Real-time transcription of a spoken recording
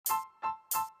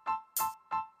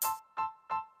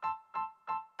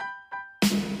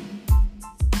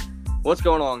What's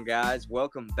going on, guys?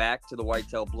 Welcome back to the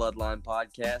Whitetail Bloodline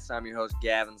Podcast. I'm your host,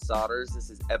 Gavin Sodders. This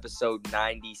is episode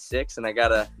 96, and I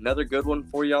got another good one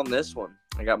for you on this one.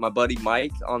 I got my buddy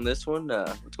Mike on this one.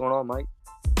 What's going on, Mike?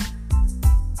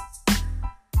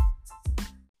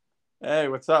 Hey,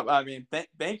 what's up? I mean,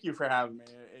 thank you for having me.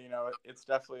 It's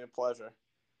definitely a pleasure.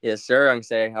 Yes, sir. I can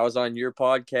say I was on your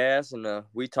podcast, and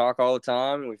we talk all the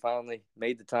time, and we finally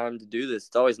made the time to do this.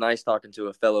 It's always nice talking to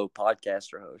a fellow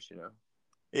podcaster host,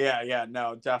 Yeah,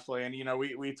 no, definitely. And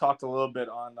we talked a little bit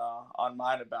on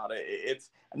mine about it. It's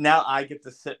now I get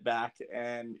to sit back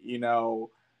and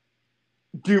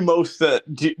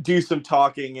do some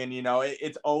talking, and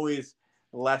it's always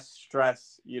less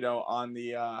stress, on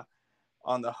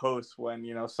the host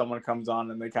when someone comes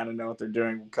on and they kind of know what they're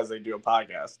doing because they do a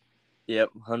podcast. Yep,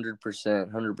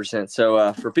 100%.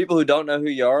 So for people who don't know who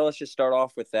you are, let's just start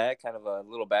off with that, kind of a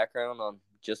little background on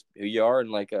just who you are and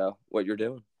what you're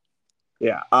doing.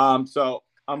 Yeah. So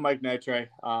I'm Mike Nyitray.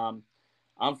 I'm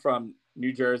from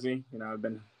New Jersey. I've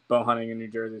been bow hunting in New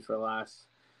Jersey for the last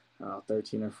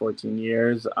 13 or 14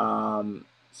 years.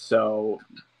 So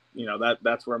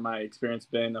that's where my experience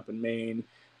been, up in Maine,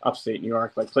 upstate New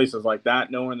York, like places like that.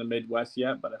 Nowhere in the Midwest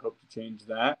yet, but I hope to change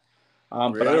that.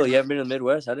 Really? You haven't been in the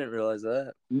Midwest? I didn't realize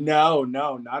that. No,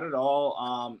 not at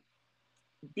all.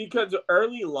 Because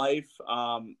early life,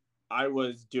 I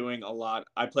was doing a lot.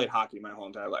 I played hockey my whole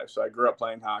entire life. So I grew up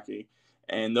playing hockey,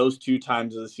 and those two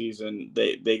times of the season,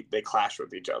 they clash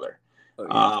with each other. Oh,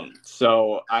 yeah.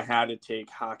 So I had to take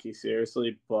hockey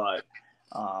seriously, but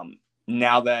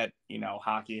now that,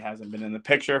 hockey hasn't been in the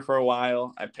picture for a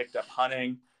while, I picked up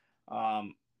hunting.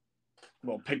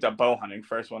 Picked up bow hunting.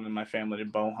 First one in my family to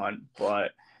bow hunt,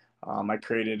 but I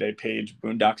created a page,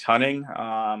 Boondocks Hunting.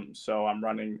 So I'm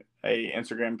running a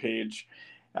Instagram page,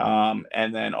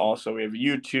 and then also we have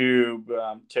YouTube,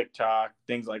 TikTok,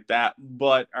 things like that.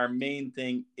 But our main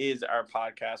thing is our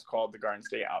podcast called the Garden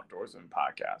State Outdoorsman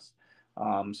Podcast.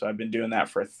 So I've been doing that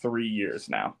for 3 years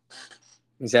now.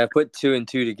 I put 2 and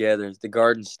 2 together. The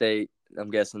Garden State,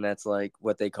 I'm guessing that's like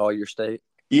what they call your state.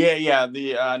 Yeah.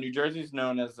 The New Jersey is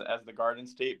known as the Garden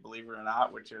State, believe it or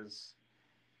not, which is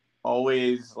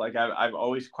always like I've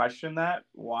always questioned that,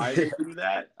 why they do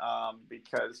that,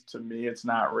 because to me it's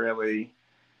not really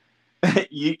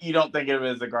you don't think of it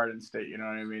as a Garden State, you know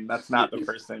what I mean? That's not the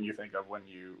first thing you think of when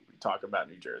you talk about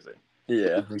New Jersey.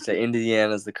 Yeah, we say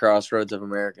Indiana's the crossroads of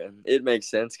America. It makes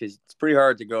sense because it's pretty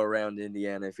hard to go around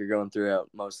Indiana if you're going throughout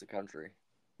most of the country.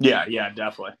 Yeah,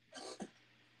 definitely.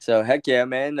 So heck yeah,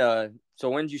 man. So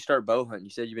when did you start bow hunting? You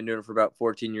said you've been doing it for about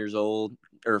 14 years.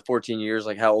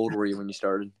 Like, how old were you when you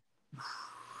started?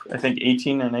 I think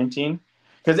 18 or 19.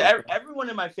 Because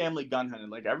everyone in my family gun hunted.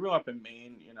 Like, I grew up in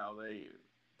Maine.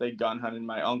 They gun hunted.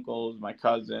 My uncles, my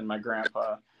cousin, my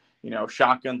grandpa.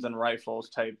 Shotguns and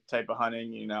rifles type of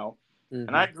hunting. Mm-hmm.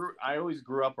 And I always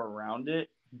grew up around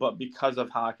it, but because of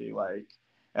hockey,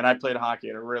 and I played hockey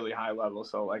at a really high level,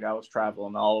 so I was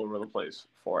traveling all over the place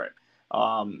for it.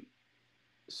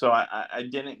 So I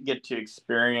didn't get to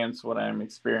experience what I'm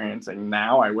experiencing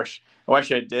now. I wish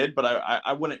I did, but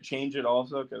I wouldn't change it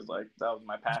also because that was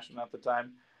my passion at the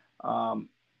time.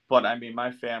 But I mean,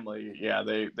 my family, yeah,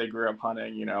 they grew up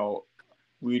hunting.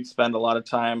 We'd spend a lot of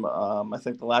time. I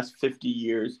think the last 50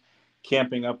 years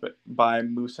camping up by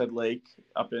Moosehead Lake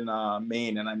up in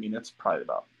Maine, and I mean it's probably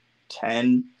about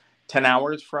 10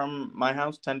 hours from my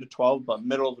house, 10 to 12, but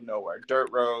middle of nowhere, dirt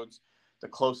roads. The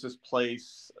closest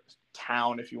place,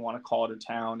 town, if you want to call it a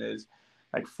town, is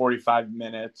like 45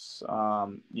 minutes.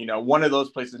 One of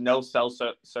those places, no cell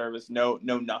service, no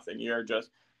nothing. You're just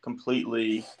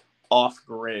completely off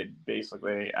grid,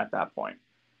 basically, at that point.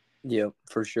 Yep,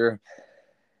 for sure.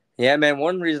 Yeah, man,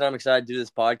 one reason I'm excited to do this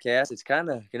podcast, it's kind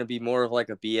of going to be more of like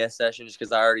a BS session just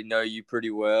because I already know you pretty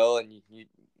well, and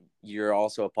you're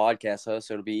also a podcast host,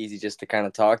 so it'll be easy just to kind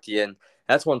of talk to you. And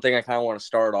that's one thing I kind of want to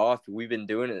start off. We've been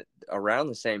doing it around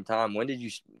the same time. When did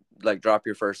you drop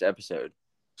your first episode?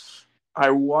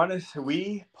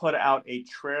 We put out a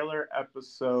trailer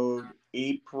episode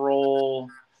April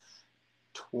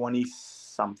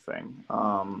 20-something,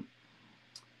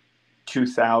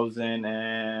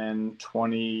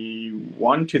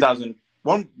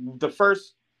 2001, the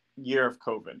first year of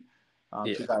COVID,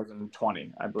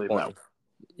 2020, I believe 20. That was.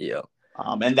 Yeah.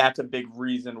 And that's a big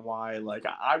reason why,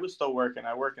 I was still working.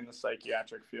 I work in the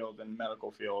psychiatric field and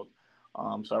medical field.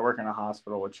 So I work in a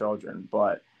hospital with children,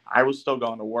 but I was still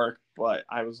going to work. But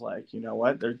I was like, you know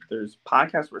what? There's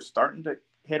podcasts we're starting to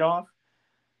hit off.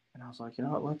 And I was like, you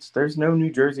know what? There's no New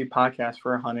Jersey podcast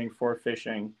for hunting, for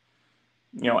fishing,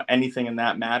 anything in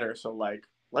that matter. So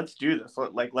let's do this.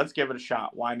 Let's give it a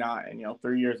shot. Why not? And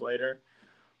 3 years later,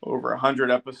 over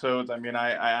 100 episodes. I mean,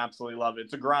 I absolutely love it.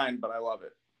 It's a grind, but I love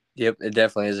it. Yep, it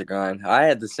definitely is a grind. I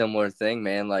had the similar thing,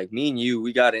 man. Like me and you,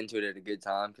 we got into it at a good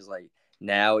time because, like,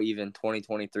 now even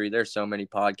 2023, there's so many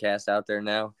podcasts out there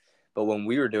now. But when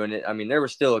we were doing it, I mean, there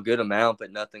was still a good amount,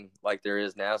 but nothing like there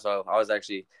is now. So I was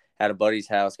actually at a buddy's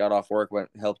house, got off work, went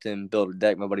helped him build a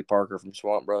deck. My buddy Parker from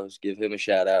Swamp Bros, give him a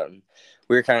shout out, and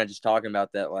we were kind of just talking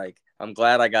about that. Like, I'm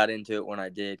glad I got into it when I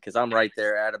did because I'm right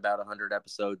there at about 100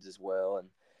 episodes as well, and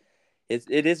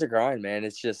it is a grind, man.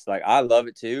 It's just like I love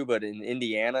it too, but in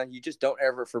Indiana, you just don't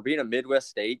ever, for being a Midwest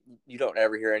state, you don't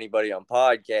ever hear anybody on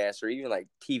podcasts or even like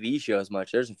TV shows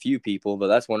much. There's a few people, but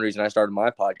that's one reason I started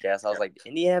my podcast. I was like,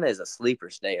 Indiana is a sleeper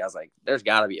state. I was like, there's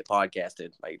got to be a podcast to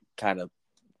like kind of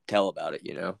tell about it,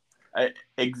 you know?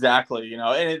 Exactly, you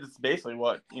know, and it's basically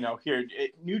what, you know, here,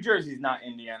 New Jersey's not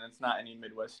Indiana. It's not any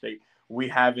Midwest state. We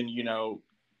haven't, you know,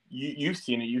 you've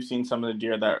seen it. You've seen some of the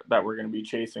deer that we're going to be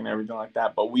chasing and everything like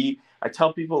that. But I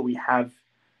tell people we have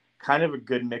kind of a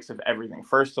good mix of everything.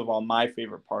 First of all, my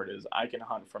favorite part is I can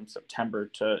hunt from September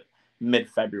to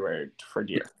mid-February for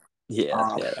deer.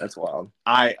 Yeah, that's wild.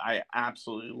 I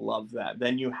absolutely love that.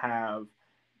 Then you have,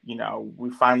 you know, we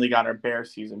finally got our bear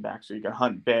season back, so you can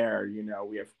hunt bear. You know,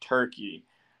 we have turkey.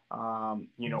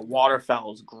 You know,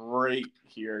 waterfowl is great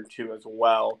here too as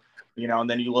well. You know, and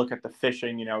then you look at the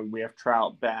fishing. You know, we have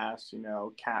trout, bass. You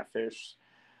know, catfish,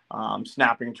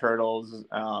 snapping turtles.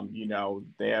 You know,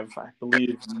 they have, I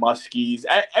believe, muskies.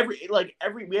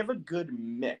 We have a good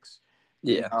mix.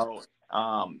 You Yeah.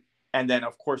 know, and then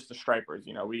of course the stripers.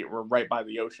 You know, we're right by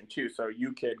the ocean too, so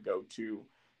you could go to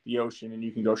the ocean and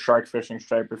you can go shark fishing,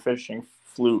 striper fishing,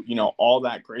 flute. You know, all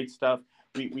that great stuff.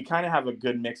 We kind of have a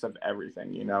good mix of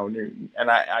everything, you know, and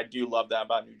I do love that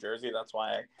about New Jersey. That's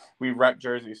why we rep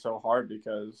Jersey so hard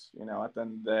because, you know, at the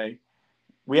end of the day,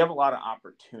 we have a lot of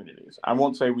opportunities. I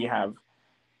won't say we don't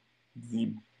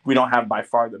have by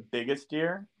far the biggest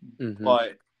deer, Mm-hmm.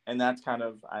 but, and that's kind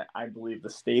of, I believe the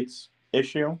state's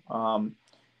issue. You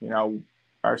know,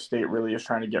 our state really is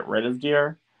trying to get rid of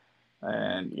deer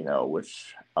and, you know,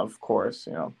 which of course,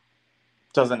 you know,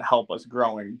 doesn't help us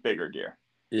growing bigger deer.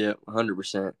 Yeah,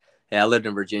 100%. Yeah, I lived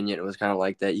in Virginia, and it was kind of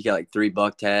like that. You got like 3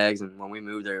 buck tags, and when we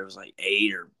moved there, it was like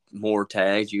 8 or more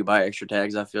tags. You could buy extra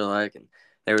tags, I feel like, and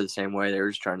they were the same way. They were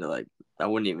just trying to, like, I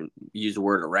wouldn't even use the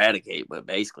word eradicate, but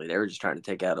basically they were just trying to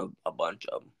take out a bunch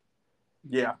of them.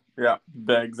 Yeah,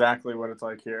 exactly what it's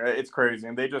like here. It's crazy,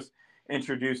 and they just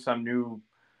introduced some new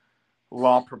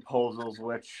law proposals,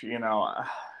 which, you know,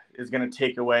 is going to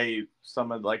take away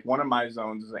some of, like, one of my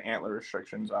zones is an antler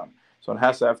restriction zone, so it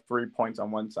has to have 3 points on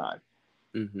one side.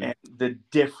 Mm-hmm. And the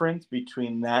difference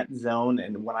between that zone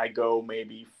and when I go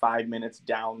maybe 5 minutes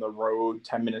down the road,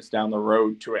 10 minutes down the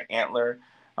road to an antler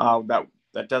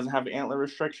that doesn't have antler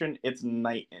restriction, it's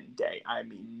night and day. I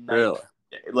mean, Really?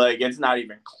 like, it's not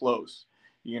even close.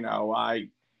 You know,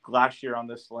 last year on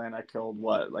this land, I killed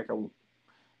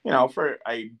for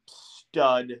a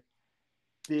stud,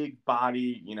 big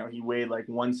body. You know, he weighed like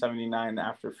 179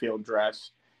 after field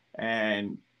dress,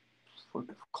 and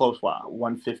close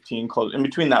 115, close in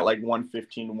between that, like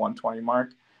 115 to 120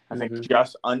 mark. I think Mm-hmm.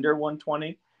 just under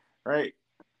 120, right?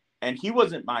 And he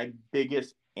wasn't my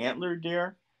biggest antler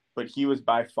deer, but he was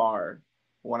by far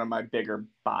one of my bigger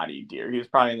body deer. He was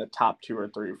probably in the top 2 or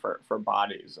 3 for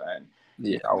bodies. And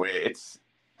Yeah. you know,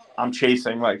 I'm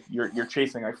chasing, like, you're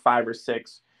chasing like 5 or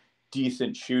 6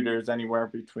 decent shooters anywhere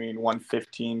between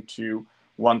 115 to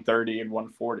 130 and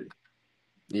 140.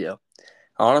 Yeah.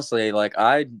 Honestly, like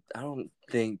I don't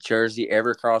think Jersey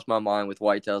ever crossed my mind with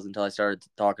whitetails until I started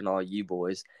talking to all you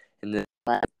boys, and then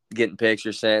getting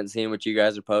pictures sent and seeing what you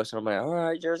guys are posting. I'm like, all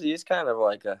right, Jersey is kind of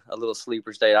like a little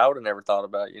sleeper state I would have never thought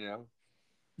about, you know?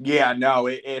 Yeah, no,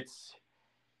 it's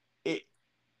it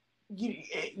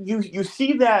you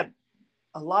see that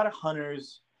a lot of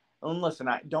hunters. And listen,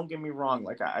 don't get me wrong,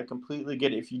 like, I completely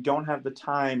get it. If you don't have the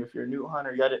time, if you're a new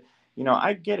hunter, you got it, you know,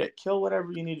 I get it. Kill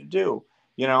whatever you need to do,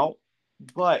 you know.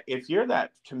 But if you're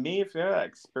that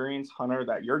experienced hunter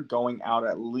that you're going out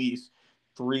at least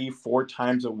 3-4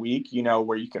 times a week, you know,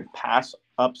 where you can pass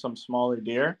up some smaller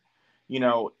deer, you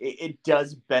know, it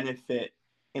does benefit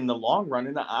in the long run.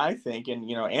 And I think, and,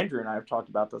 you know, Andrew and I have talked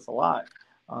about this a lot,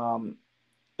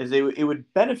 is it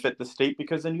would benefit the state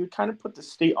because then you'd kind of put the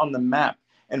state on the map,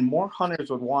 and more hunters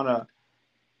would want to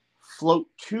float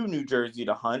to New Jersey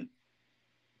to hunt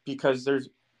because there's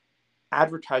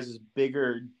advertises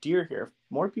bigger deer here. If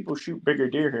more people shoot bigger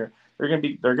deer here,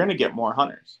 they're gonna get more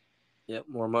hunters. Yep,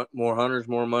 more hunters,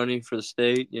 more money for the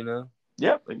state, you know.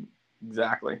 Yep,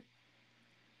 exactly.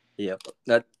 Yep,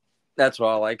 that's what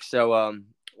I like. So,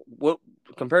 what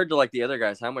compared to like the other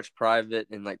guys, how much private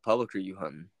and like public are you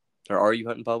hunting, or are you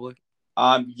hunting public?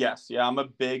 Yes, yeah, I'm a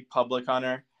big public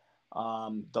hunter.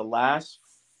 The last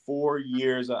 4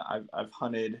 years I've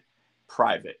hunted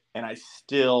private, and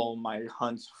my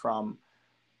hunts from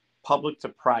public to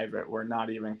private were not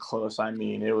even close. I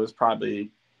mean, it was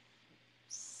probably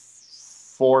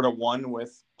 4-1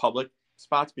 with public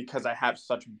spots because I have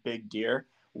such big deer.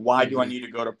 Why do I need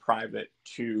to go to private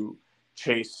to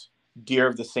chase deer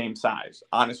of the same size,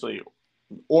 honestly,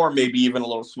 or maybe even a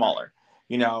little smaller?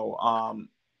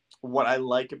 What I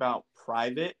like about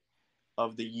private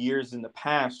of the years in the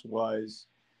past was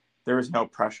there was no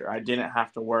pressure. I didn't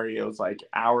have to worry. It was like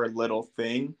our little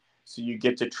thing. So you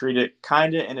get to treat it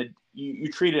kind of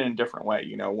you treat it in a different way.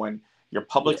 When your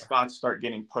public spots start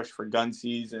getting pushed for gun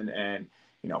season and,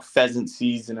 pheasant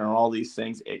season and all these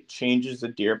things, it changes the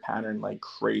deer pattern like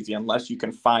crazy unless you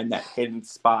can find that hidden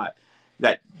spot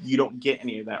that you don't get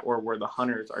any of that or where the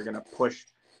hunters are going to push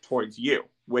towards you,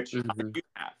 which I do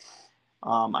have.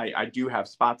 I do have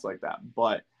spots like that,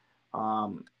 but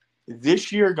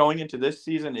this year going into this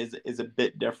season is a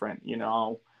bit different.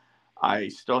 I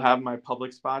still have my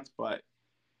public spots, but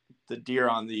the deer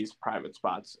on these private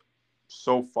spots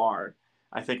so far,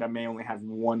 I think I may only have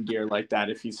one deer like that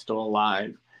if he's still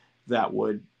alive that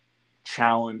would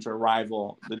challenge or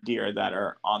rival the deer that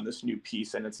are on this new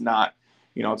piece. And it's not,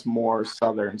 it's more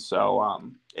southern, so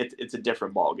it's a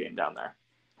different ball game down there.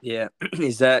 Yeah,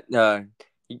 is that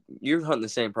you're hunting the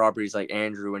same properties like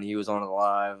Andrew when he was on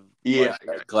Alive? Yeah,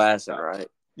 like Glasson, right?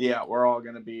 Yeah, we're all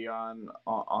gonna be on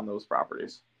those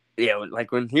properties. Yeah,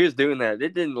 like when he was doing that,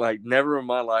 it didn't never in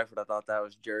my life would I thought that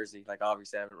was Jersey. Like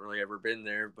obviously I haven't really ever been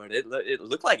there, but it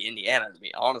looked like Indiana to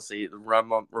me. Honestly, it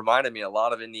reminded me a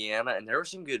lot of Indiana, and there were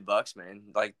some good bucks, man.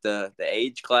 Like the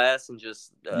age class and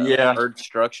just herd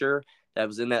structure that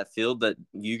was in that field that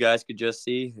you guys could just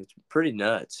see. It's pretty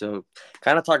nuts. So,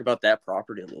 kind of talk about that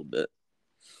property a little bit.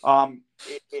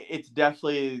 It's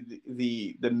definitely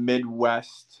the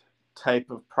Midwest type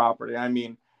of property. I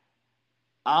mean,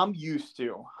 I'm used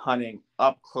to hunting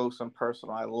up close and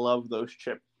personal. I love those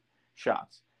chip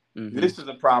shots. This is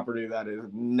a property that is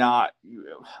not.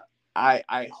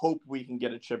 I hope we can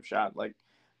get a chip shot,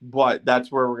 but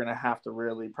that's where we're gonna have to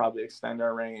really probably extend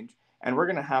our range, and we're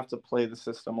gonna have to play the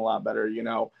system a lot better.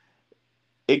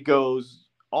 It goes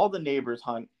all the neighbors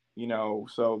hunt.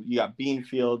 So you got bean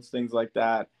fields, things like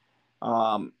that.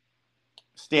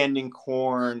 Standing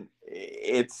corn.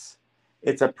 It's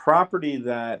a property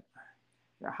that.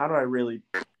 How do I really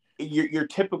your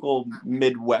typical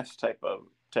Midwest type of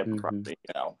property,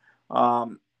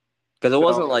 because it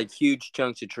wasn't like huge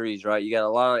chunks of trees, right? You got a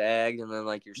lot of ag and then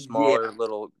like your smaller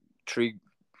little tree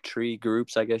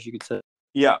groups, I guess you could say.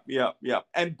 Yeah.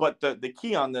 But the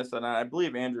key on this, and I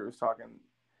believe Andrew was talking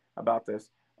about this,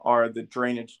 are the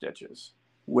drainage ditches,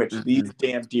 which these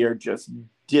damn deer just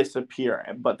disappear,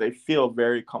 but they feel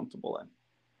very comfortable in.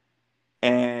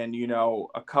 And,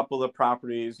 a couple of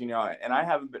properties, and I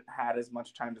haven't had as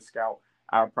much time to scout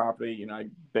our property,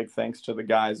 big thanks to the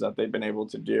guys that they've been able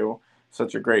to do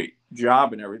such a great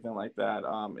job and everything like that,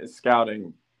 is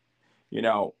scouting.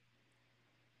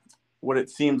 What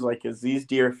it seems like is these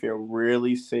deer feel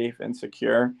really safe and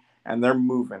secure, and they're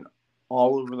moving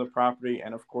all over the property.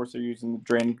 And of course they're using the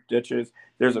drainage ditches.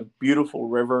 There's a beautiful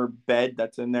river bed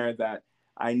that's in there that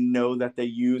I know that they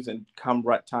use, and come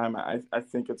rut time, I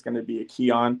think it's going to be a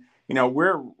key on.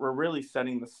 We're really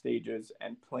setting the stages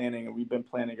and planning, and we've been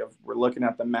planning we're looking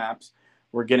at the maps.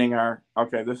 We're getting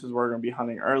this is where we're going to be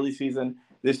hunting early season.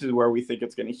 This is where we think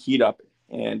it's going to heat up.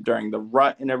 And during the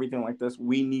rut and everything like this,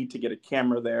 we need to get a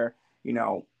camera there.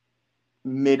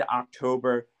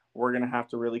 Mid-October, we're going to have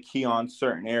to really key on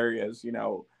certain areas,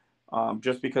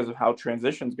 just because of how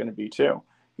transition is going to be too.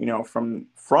 From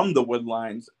the wood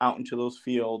lines out into those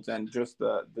fields, and just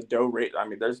the doe rate. I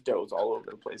mean, there's does all over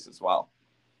the place as well.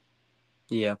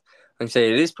 Yeah. Like I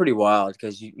say, it is pretty wild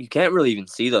because you can't really even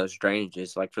see those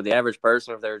drainages. Like for the average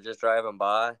person, if they're just driving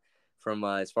by, from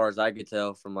as far as I could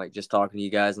tell from just talking to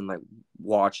you guys and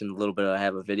watching a little bit I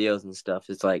have of videos and stuff,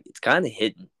 it's kind of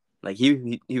hidden. Like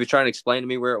he was trying to explain to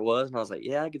me where it was, and I was like,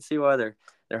 yeah, I can see why they're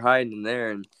hiding in there.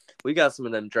 And we got some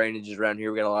of them drainages around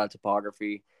here. We got a lot of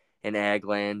topography and ag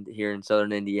land here in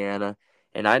southern Indiana.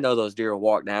 And I know those deer will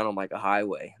walk down on a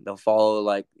highway. They'll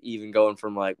follow even going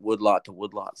from woodlot to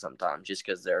woodlot sometimes just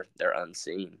because they're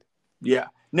unseen. Yeah,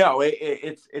 no,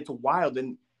 it's wild.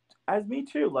 And as me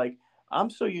too, I'm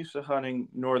so used to hunting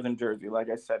northern Jersey. Like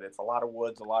I said, it's a lot of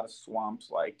woods, a lot of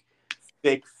swamps,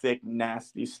 thick,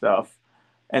 nasty stuff.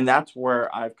 And that's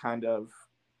where I've kind of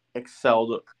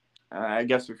excelled. I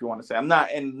guess if you want to say, I'm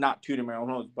not tooting my own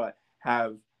horn, but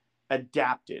have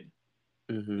adapted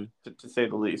Mm-hmm. to say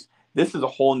the least. This is a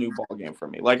whole new ball game for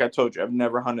me. Like I told you, I've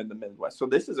never hunted the Midwest, so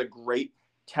this is a great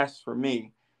test for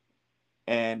me,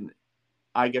 and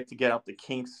I get to get out the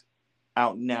kinks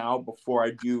out now before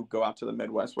I do go out to the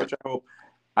Midwest, which I hope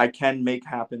I can make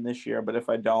happen this year. But if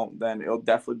I don't, then it'll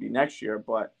definitely be next year.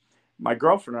 But my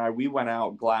girlfriend and I, we went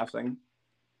out glassing,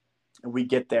 and we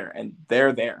get there, and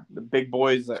they're there. The big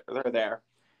boys, they're there.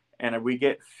 And we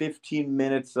get 15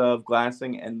 minutes of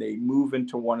glassing, and they move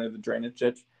into one of the drainage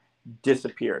ditch,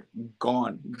 disappeared,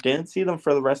 gone. Didn't see them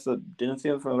for the rest of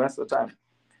the time.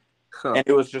 Huh. And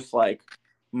it was just like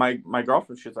my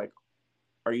girlfriend, she's like,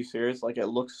 "Are you serious? Like, it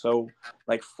looks so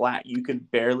like flat. You can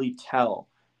barely tell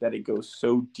that it goes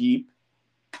so deep."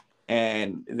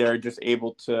 And they're just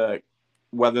able to,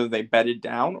 whether they bedded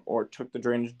down or took the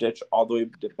drainage ditch all the way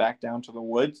back down to the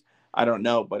woods, I don't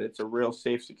know, but it's a real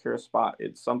safe, secure spot.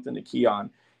 It's something to key on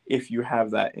if you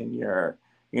have that in your,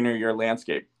 your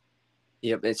landscape.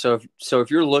 Yep. And so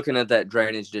if you're looking at that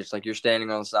drainage ditch, like you're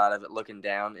standing on the side of it looking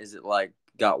down, is it like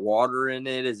got water in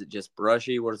it? Is it just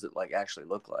brushy? What does it like actually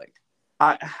look like?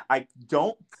 I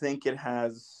don't think it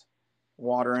has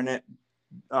water in it.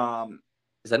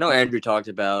 Because I know Andrew talked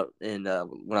about when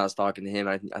I was talking to him,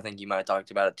 I think you might have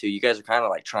talked about it too. You guys are kind of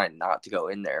like trying not to go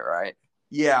in there, right?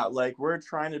 Yeah, like we're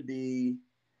trying to be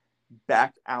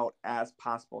back out as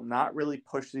possible, not really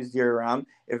push these deer around.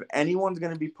 If anyone's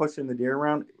going to be pushing the deer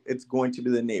around, it's going to be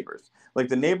the neighbors. Like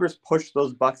the neighbors push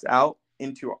those bucks out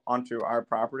onto our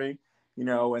property,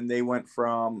 and they went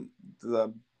from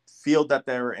the field that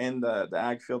they were in, the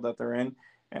ag field that they're in,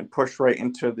 and pushed right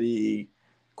into the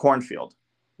cornfield,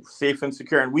 safe and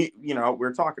secure. And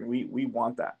we're talking, we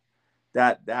want that.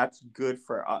 That's good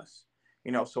for us.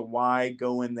 So why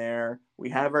go in there? We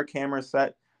have our camera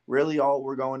set. Really, all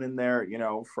we're going in there,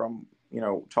 from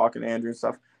talking to Andrew and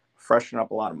stuff, freshen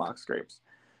up a lot of mock scrapes.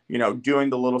 Doing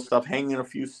the little stuff, hanging a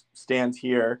few stands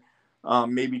here,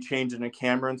 maybe changing a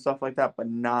camera and stuff like that, but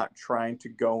not trying to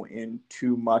go in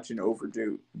too much and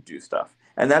overdo stuff.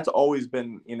 And that's always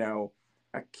been,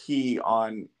 a key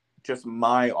on just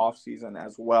my off season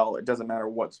as well. It doesn't matter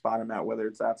what spot I'm at, whether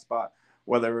it's that spot,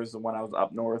 whether it was when I was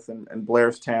up north in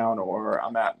Blairstown, or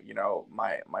I'm at,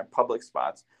 my public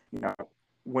spots.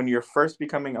 When you're first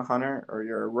becoming a hunter or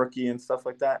you're a rookie and stuff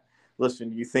like that,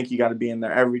 listen, you think you got to be in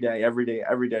there every day,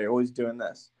 always doing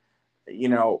this.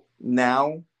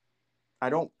 Now I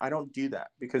don't do that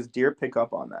because deer pick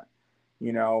up on that,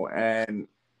 and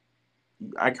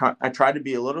I try to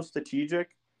be a little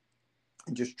strategic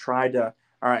and just try to,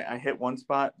 all right, I hit one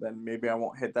spot, then maybe I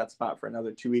won't hit that spot for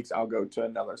another 2 weeks. I'll go to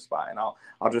another spot, and I'll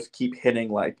just keep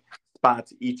hitting like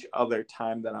spots each other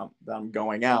time that I'm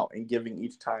going out, and giving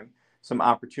each time some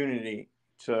opportunity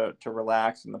to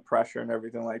relax and the pressure and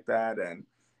everything like that. And,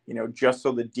 just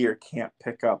so the deer can't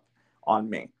pick up on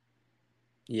me.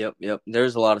 Yep.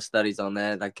 There's a lot of studies on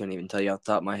that. I couldn't even tell you off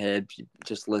the top of my head,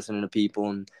 just listening to people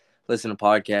and listening to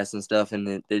podcasts and stuff.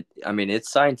 And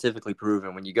it's scientifically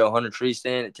proven. When you go hunt a tree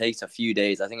stand, it takes a few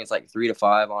days. I think it's like 3 to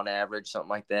 5 on average, something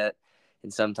like that.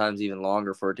 And sometimes even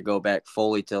longer for it to go back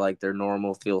fully to like their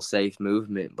normal feel safe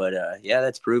movement. But yeah,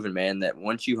 that's proven, man, that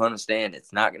once you hunt a stand,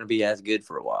 it's not going to be as good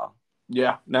for a while.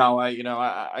 Yeah, no,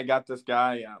 I got this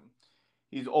guy.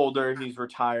 He's older, he's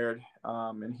retired,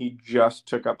 and he just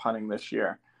took up hunting this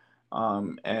year.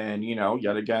 And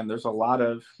yet again, there's a lot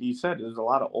of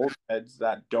old heads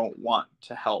that don't want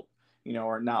to help,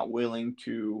 are not willing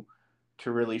to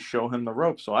really show him the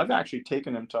ropes. So I've actually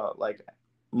taken him to like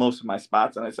most of my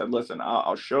spots, and I said, listen,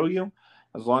 I'll show you,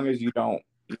 as long as you don't,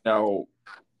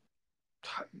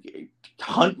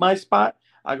 hunt my spot.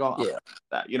 I go, Yeah.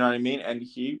 that, you know what I mean? And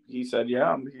he said,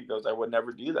 yeah. He goes, I would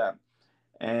never do that.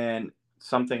 And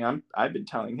something I've been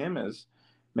telling him is,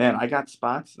 man, I got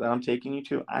spots that I'm taking you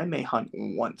to. I may hunt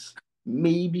once,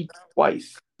 maybe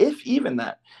twice, if even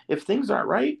that. If things aren't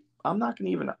right, I'm not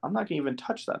gonna even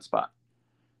touch that spot.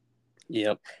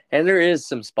 Yep. And there is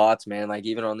some spots, man, like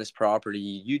even on this property,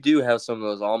 you do have some of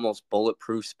those almost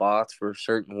bulletproof spots for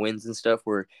certain winds and stuff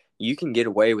where you can get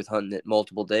away with hunting it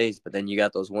multiple days, but then you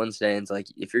got those one stands. Like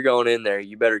if you're going in there,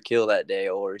 you better kill that day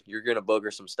or you're going to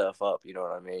booger some stuff up. You know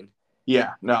what I mean?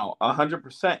 Yeah, no,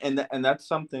 100%. And that's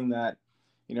something that,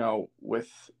 with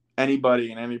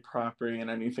anybody and any property and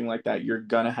anything like that, you're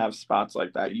gonna have spots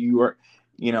like that. You are,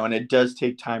 and it does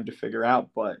take time to figure out,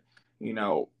 but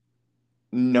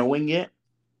knowing it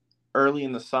early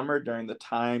in the summer during the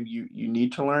time you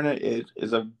need to learn it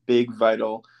is a big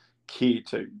vital key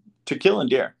to killing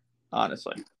deer,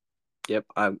 honestly. Yep,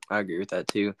 I agree with that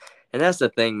too. And that's the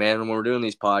thing, man. When we're doing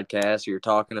these podcasts, you're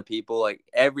talking to people, like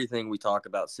everything we talk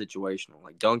about situational.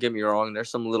 Like, don't get me wrong,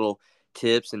 there's some little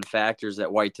tips and factors that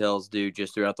whitetails do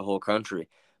just throughout the whole country.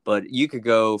 But you could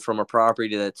go from a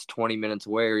property that's 20 minutes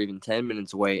away or even 10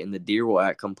 minutes away, and the deer will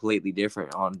act completely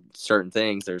different on certain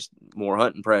things. There's more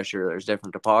hunting pressure. There's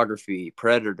different topography,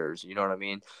 predators. You know what I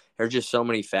mean? There's just so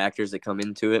many factors that come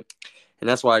into it. And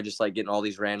that's why I just like getting all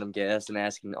these random guests and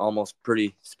asking almost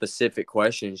pretty specific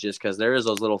questions, just because there is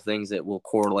those little things that will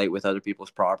correlate with other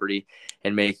people's property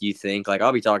and make you think. Like,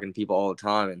 I'll be talking to people all the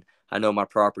time, and I know my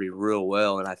property real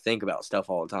well, and I think about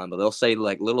stuff all the time, but they'll say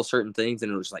like little certain things,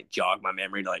 and it'll just like jog my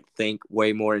memory to like think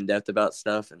way more in depth about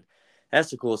stuff. And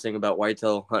that's the coolest thing about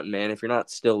whitetail hunting, man. If you're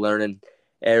not still learning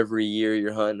every year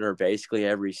you're hunting, or basically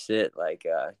every sit, like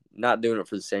not doing it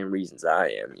for the same reasons I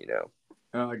am, you know.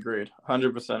 Agreed.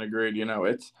 100% agreed. You know,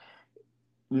 it's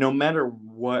no matter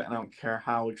what, I don't care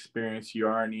how experienced you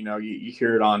are, and you know, you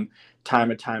hear it on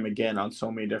time and time again on so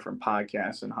many different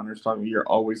podcasts and hunters talking, you're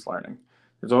always learning.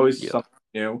 There's always Yeah. something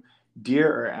new.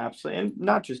 Deer are absolutely, and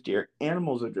not just deer,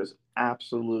 animals are just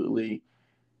absolutely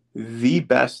the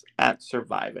best at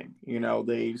surviving. You know,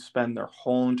 they spend their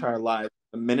whole entire lives,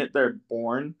 the minute they're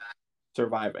born,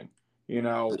 surviving, you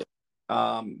know.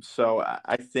 So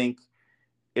I think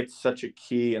it's such a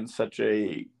key and such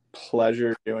a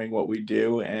pleasure doing what we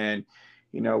do. And,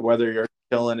 you know, whether you're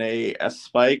killing a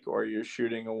spike or you're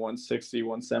shooting a 160,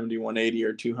 170, 180,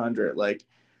 or 200, like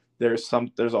there's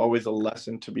always a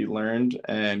lesson to be learned.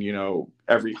 And, you know,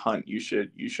 every hunt you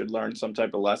should learn some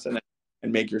type of lesson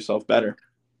and make yourself better.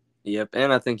 Yep,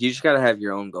 and I think you just got to have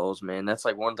your own goals, man. That's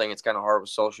like one thing it's kind of hard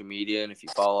with social media. And if you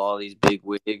follow all these big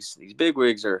wigs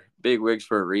are big wigs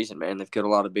for a reason, man. They've killed a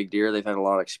lot of big deer. They've had a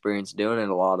lot of experience doing it,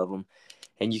 a lot of them.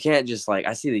 And you can't just like,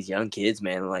 I see these young kids,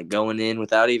 man, like going in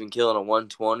without even killing a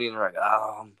 120, and they're like,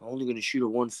 oh, I'm only going to shoot a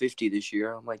 150 this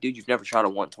year. I'm like, dude, you've never shot a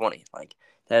 120. Like,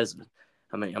 that is,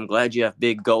 I mean, I'm glad you have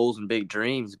big goals and big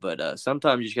dreams, but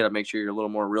sometimes you just got to make sure you're a little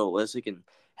more realistic and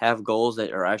have goals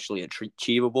that are actually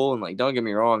achievable. And like, don't get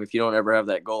me wrong, if you don't ever have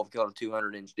that goal of killing a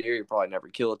 200-inch deer, you probably never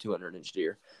kill a 200-inch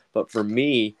deer. But for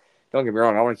me, don't get me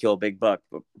wrong, I want to kill a big buck.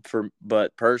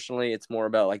 But personally, it's more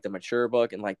about like the mature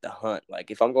buck and like the hunt. Like,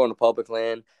 if I'm going to public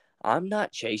land, I'm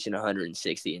not chasing a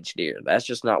 160-inch deer. That's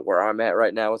just not where I'm at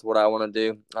right now with what I want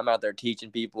to do. I'm out there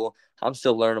teaching people. I'm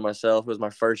still learning myself. It was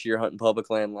my first year hunting public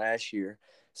land last year.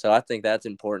 So I think that's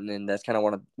important, and that's kind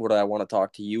of what I want to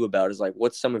talk to you about is like,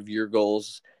 what's some of your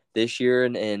goals this year,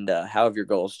 and how have your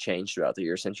goals changed throughout the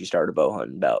year since you started bow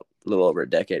hunting about a little over a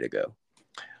decade ago?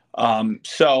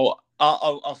 So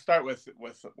I'll start with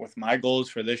my goals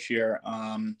for this year.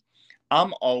 I'm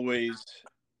always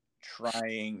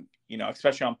trying, you know,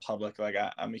 especially on public, like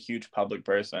I'm a huge public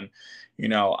person, you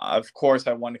know, of course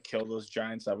I want to kill those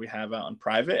giants that we have out in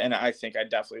private, and I think I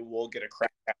definitely will get a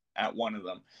crack at one of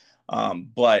them.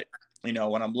 But you know,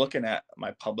 when I'm looking at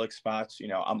my public spots, you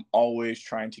know, I'm always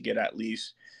trying to get at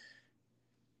least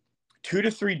 2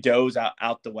 to 3 does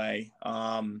out the way.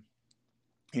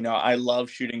 You know, I love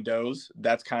shooting does.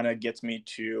 That's kind of gets me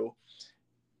to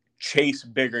chase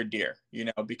bigger deer, you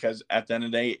know, because at the end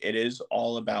of the day, it is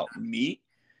all about meat.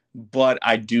 But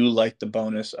I do like the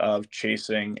bonus of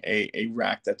chasing a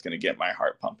rack that's going to get my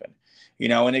heart pumping, you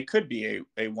know, and it could be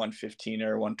a 115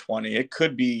 or 120. It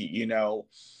could be, you know,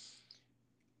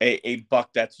 a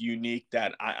buck that's unique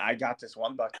that I got this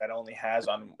one buck that only has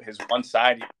on his one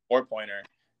side, he's a 4-pointer,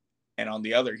 and on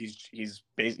the other, he's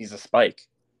a spike.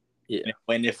 Yeah.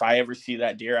 And if I ever see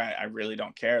that deer, I really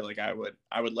don't care. Like I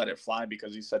would let it fly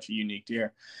because he's such a unique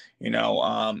deer, you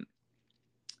know.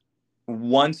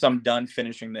 Once I'm done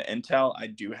finishing the intel, I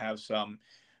do have some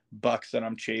bucks that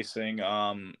I'm chasing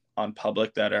on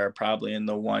public that are probably in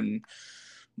the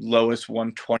lowest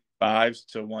 125s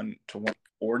to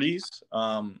 140s.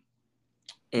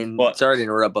 And sorry to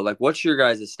interrupt, but like, what's your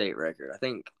guys' state record? I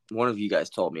think one of you guys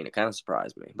told me, and it kind of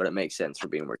surprised me, but it makes sense for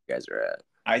being where you guys are at.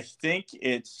 I think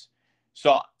it's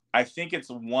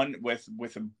one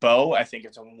with a bow. I think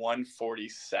it's a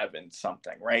 147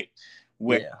 something, right?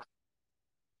 Yeah.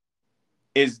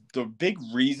 Is the big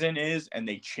reason is, and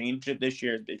they changed it this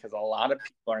year, because a lot of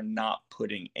people are not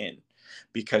putting in,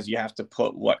 because you have to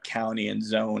put what county and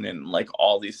zone and like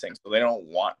all these things. So they don't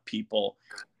want people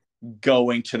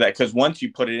going to that, because once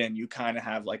you put it in, you kind of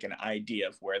have like an idea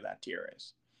of where that deer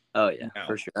is. Oh yeah, you know?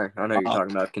 For sure. I know you're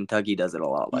talking about. Kentucky does it a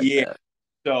lot like that.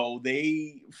 So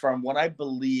they, from what I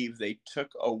believe, they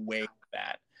took away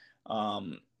that.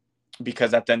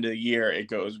 Because at the end of the year,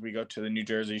 we go to the New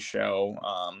Jersey show,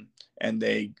 and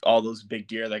all those big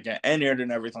deer that get entered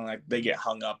and everything, like they get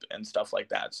hung up and stuff like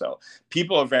that. So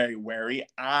people are very wary.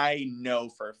 I know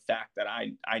for a fact that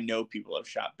I know people have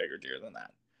shot bigger deer than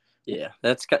that. Yeah,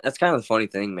 that's kind of the funny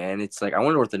thing, man. It's like, I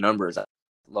wonder what the number is.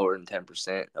 lower than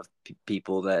 10% of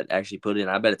people that actually put in.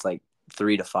 I bet it's like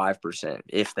 3 to 5%,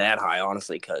 if that high,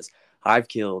 honestly, because I've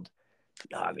killed,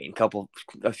 I mean,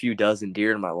 a few dozen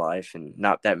deer in my life and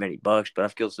not that many bucks, but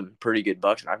I've killed some pretty good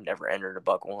bucks, and I've never entered a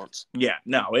buck once. Yeah,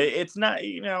 no, it's not,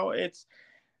 it's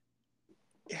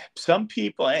some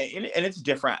people, and it's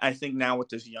different. I think now with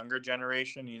this younger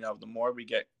generation, the more we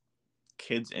get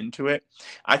kids into it,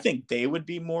 I think they would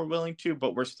be more willing to,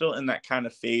 but we're still in that kind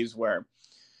of phase where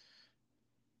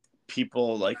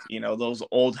people like, those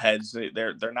old heads,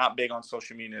 they're not big on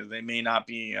social media. They may not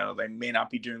be,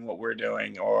 doing what we're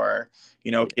doing, or,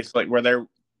 it's like where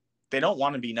they don't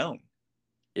want to be known.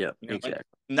 Yeah, exactly.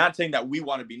 Not saying that we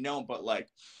want to be known, but like,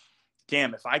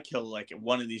 damn, if I kill like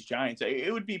one of these giants,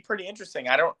 it would be pretty interesting.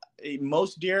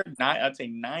 Most deer, I'd say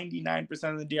 99%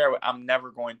 of the deer, I'm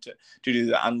never going to do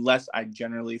that unless I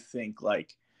generally think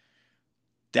like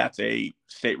that's a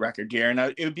state record deer. And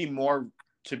it would be more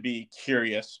to be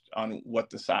curious on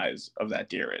what the size of that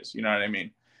deer is. You know what I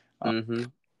mean? Mm-hmm.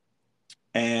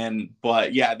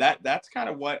 But yeah, that's kind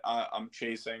of what I'm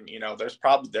chasing.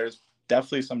 There's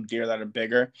definitely some deer that are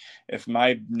bigger. If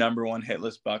my number one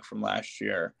hitless buck from last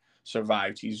year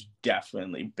survived, he's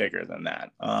definitely bigger than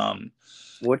that.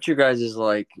 What's your guys'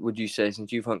 like, would you say,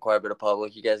 since you've hunted quite a bit of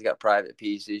public, you guys got private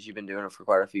pieces, you've been doing it for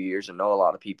quite a few years and know a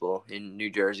lot of people in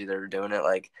New Jersey that are doing it,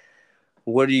 like,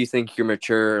 what do you think your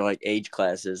mature like age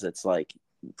class is that's like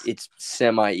it's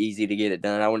semi easy to get it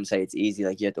done? I wouldn't say it's easy,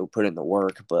 like you have to put in the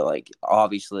work, but like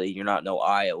obviously you're not no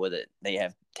Iowa with it. They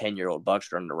have 10-year-old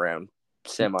bucks running around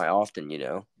semi often,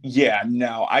 Yeah,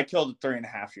 no, I killed a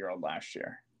 3.5-year-old last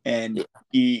year, and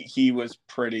he was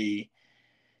pretty.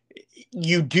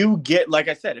 You do get, like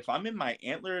I said, if I'm in my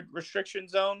antler restriction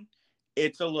zone,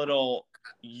 it's a little.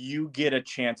 You get a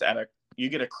chance you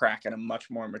get a crack at a much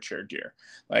more mature deer.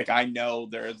 Like I know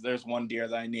there's one deer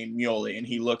that I named Muley, and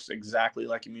he looks exactly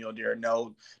like a mule deer.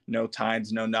 No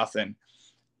tines, no nothing.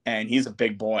 And he's a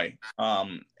big boy.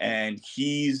 And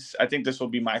I think this will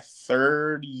be my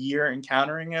 3rd year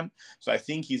encountering him. So I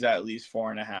think he's at least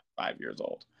 4.5, 5 years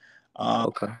old.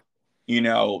 Okay.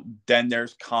 Then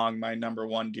there's Kong, my number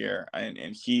one deer, and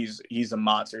he's a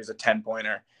monster. He's a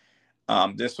 10-pointer.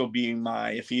 This will be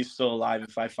if he's still alive,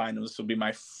 if I find him, this will be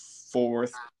my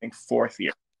 4th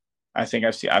year. I think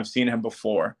I've seen him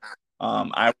before.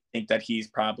 I think that he's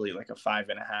probably like a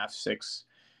 5.5,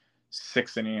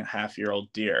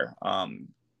 6.5-year-old deer.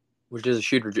 Which is a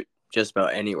shooter just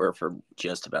about anywhere for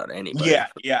just about anybody.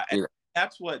 Yeah.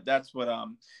 That's what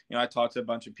I talked to a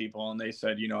bunch of people, and they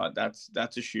said, that's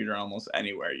a shooter almost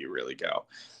anywhere you really go.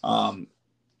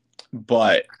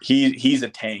 But he's a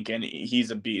tank and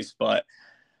he's a beast, but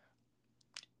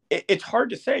it's hard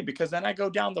to say because then I go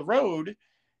down the road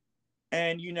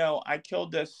and, I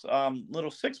killed this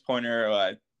little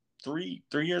 6-pointer 3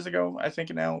 years ago, I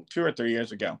think now 2 or 3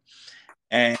 years ago.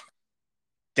 And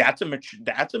that's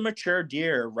a mature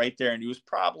deer right there. And he was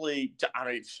probably,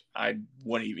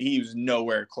 he was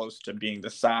nowhere close to being the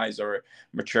size or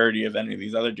maturity of any of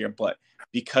these other deer. But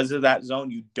because of that zone,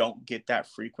 you don't get that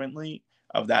frequently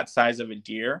of that size of a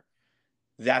deer.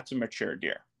 That's a mature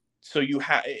deer. So you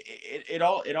have it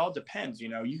all depends. You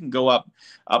can go up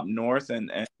north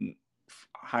and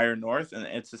higher north and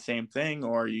it's the same thing,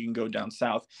 or you can go down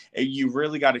south. You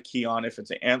really got to key on if it's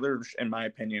an antler, in my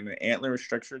opinion, an antler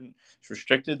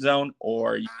restricted zone,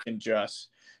 or you can just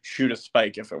shoot a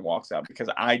spike if it walks out, because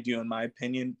I do, in my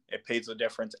opinion, it pays the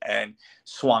difference. And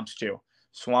swamps too.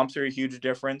 Swamps are a huge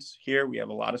difference here. We have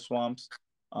a lot of swamps.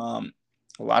 A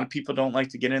lot of people don't like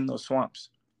to get in those swamps.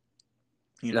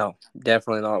 No,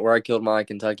 definitely not. Where I killed my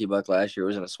Kentucky buck last year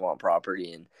was in a swamp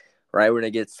property, and right when it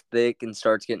gets thick and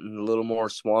starts getting a little more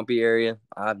swampy area,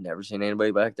 I've never seen anybody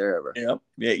back there ever. Yep.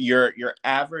 Yeah, your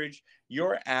average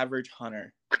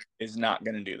hunter is not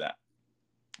going to do that.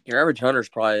 Your average hunter's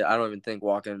probably, I don't even think,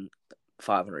 walking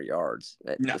 500 yards.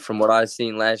 No. From what I've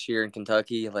seen last year in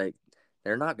Kentucky, like,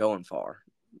 they're not going far.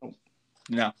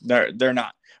 No, they're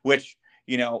not. Which,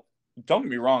 don't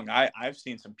get me wrong, I've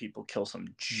seen some people kill some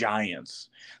giants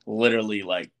literally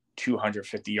like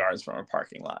 250 yards from a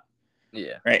parking lot.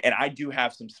 Yeah. Right. And I do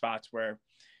have some spots where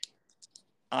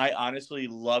I honestly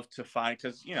love to find,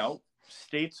 because,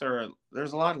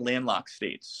 there's a lot of landlocked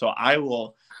states. So I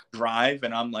will drive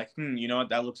and I'm like, you know what,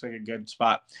 that looks like a good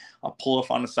spot. I'll pull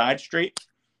off on the side street,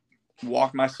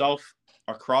 walk myself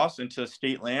across into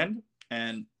state land,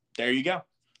 and there you go.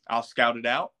 I'll scout it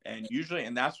out, and usually,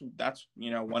 and that's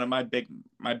one of my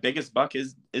biggest buck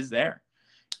is there,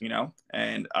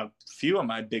 and a few of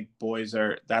my big boys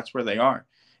that's where they are,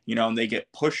 and they get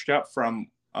pushed up from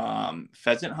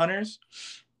pheasant hunters,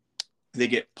 they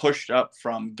get pushed up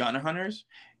from gun hunters,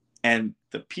 and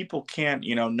the people can't,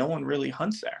 no one really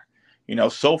hunts there.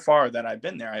 So far that I've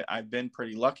been there, I've been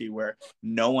pretty lucky where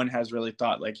no one has really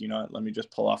thought like, let me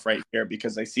just pull off right here,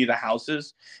 because they see the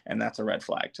houses and that's a red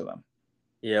flag to them.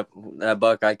 Yep, that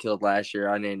buck I killed last year,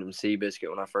 I named him Seabiscuit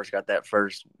when I first got that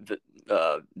first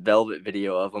velvet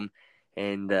video of him.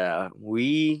 And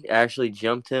we actually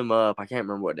jumped him up. I can't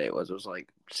remember what day it was. It was like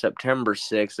September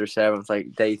 6th or 7th,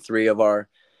 like day 3 of our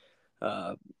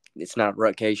it's not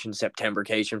rutcation,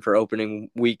 Septembercation for opening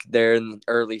week there in the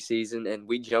early season. And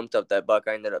we jumped up that buck.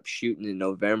 I ended up shooting in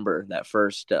November, that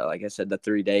first, like I said, the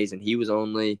 3 days. And he was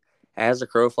only, as the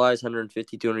crow flies,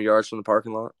 150, 200 yards from the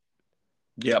parking lot.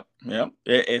 Yep.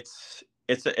 It's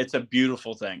a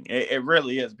beautiful thing. It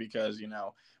really is, because,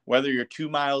 whether you're 2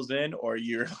 miles in or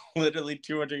you're literally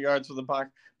 200 yards from the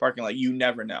parking lot, you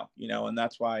never know, and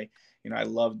that's why, I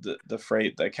love the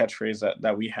catchphrase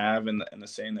that we have, and the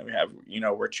saying that we have,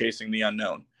 we're chasing the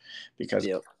unknown, because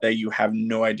Yep. you have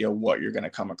no idea what you're going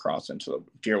to come across into the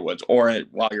deer woods or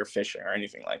while you're fishing or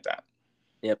anything like that.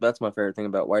 Yep, that's my favorite thing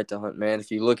about whitetail hunting, man.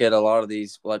 If you look at a lot of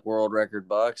these like world record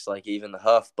bucks, like even the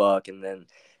Huff buck, and then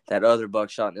that other buck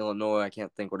shot in Illinois, I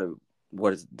can't think what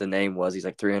the name was. He's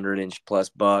like 300-inch plus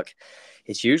buck.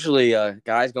 It's usually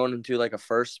guys going into like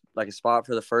a spot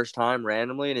for the first time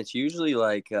randomly, and it's usually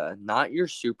like not your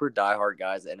super diehard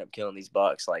guys that end up killing these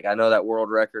bucks. Like I know that world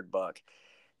record buck,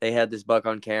 they had this buck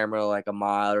on camera like a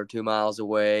mile or 2 miles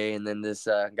away, and then this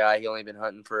guy, he only been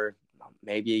hunting for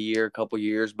maybe a year, a couple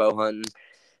years, bow hunting.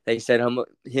 They set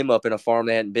him up in a farm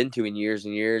they hadn't been to in years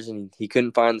and years, and he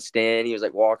couldn't find the stand. He was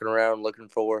like walking around looking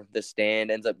for the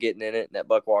stand, ends up getting in it, and that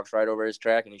buck walks right over his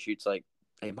track, and he shoots like,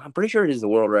 hey, I'm pretty sure it is the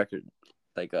world record,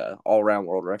 like all-around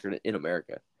world record in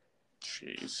America.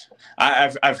 Jeez,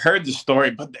 I've heard the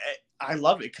story, but I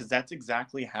love it because that's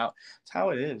exactly how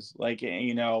it is. Like,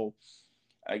 I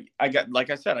got,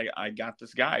 like I said, I got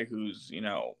this guy who's,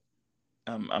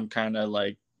 I'm kind of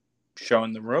like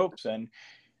showing the ropes, and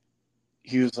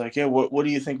he was like, yeah, what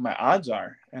do you think my odds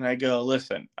are? And I go,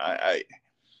 listen, I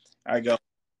go,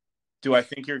 do I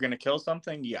think you're going to kill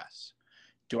something? Yes.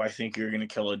 Do I think you're going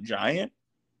to kill a giant?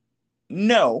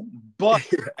 No, but,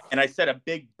 and I said a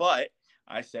big but,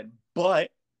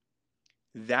 but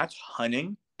that's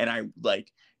hunting. And I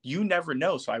like, you never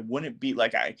know. So I wouldn't be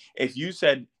like, if you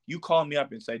said, you call me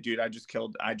up and say, dude, I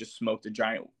just smoked a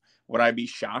giant, would I be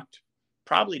shocked?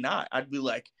 Probably not. I'd be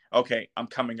like, okay, I'm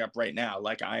coming up right now.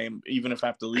 Like I am, even if I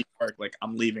have to leave work, like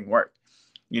I'm leaving work,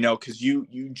 because you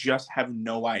just have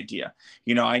no idea.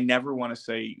 I never want to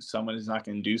say someone is not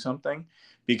going to do something,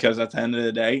 because at the end of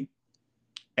the day,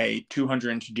 a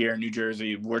 200-inch deer in New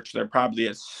Jersey, which there probably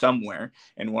is somewhere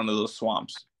in one of those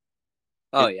swamps.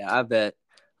 Oh yeah, I bet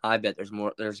there's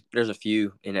more. There's a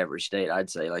few in every state. I'd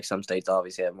say like some states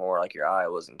obviously have more, like your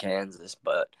Iowas and Kansas,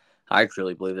 but I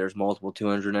truly believe there's multiple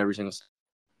 200 in every single state.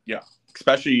 Yeah,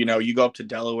 especially, you go up to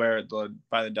Delaware,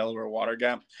 by the Delaware Water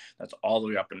Gap. That's all the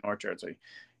way up in North Jersey.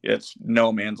 It's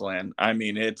no man's land. I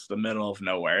mean, it's the middle of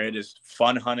nowhere. It is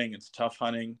fun hunting. It's tough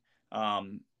hunting. A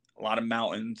lot of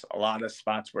mountains, a lot of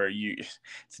spots where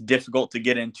it's difficult to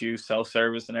get into.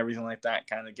 Self-service and everything like that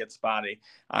kind of gets spotty.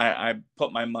 I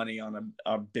put my money on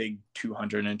a big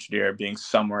 200-inch deer being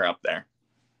somewhere up there.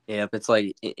 Yeah, if it's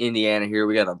like Indiana here,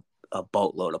 we got a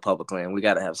boatload of public land. We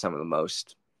got to have some of the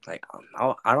most. Like,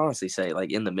 I'd honestly say,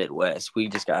 like, in the Midwest, we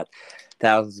just got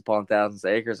thousands upon thousands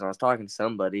of acres. And I was talking to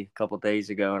somebody a couple of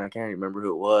days ago, and I can't remember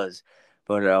who it was,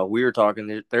 but we were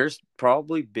talking. There's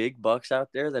probably big bucks out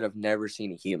there that have never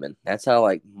seen a human. That's how,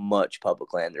 like, much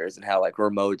public land there is and how, like,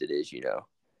 remote it is,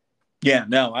 Yeah,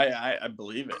 no, I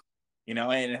believe it.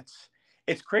 And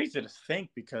it's crazy to think,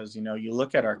 because, you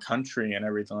look at our country and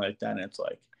everything like that, and it's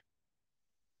like,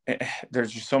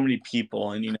 there's just so many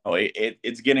people, and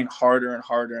it's getting harder and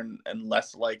harder and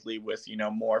less likely with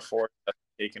more forests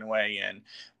taken away and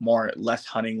less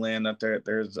hunting land that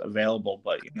there's available.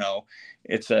 But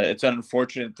it's an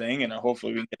unfortunate thing, and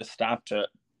hopefully we can get a stop to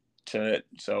it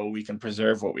so we can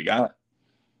preserve what we got.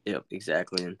 Yep,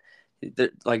 exactly.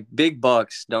 And like big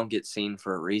bucks don't get seen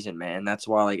for a reason, man. That's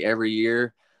why like every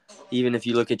year, even if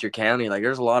you look at your county, like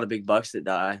there's a lot of big bucks that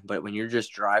die. But when you're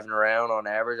just driving around on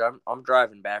average, I'm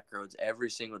driving back roads every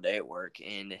single day at work,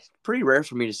 and it's pretty rare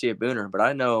for me to see a booner. But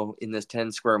I know in this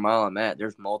 10 square mile I'm at,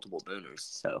 there's multiple booners.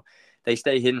 So they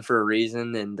stay hidden for a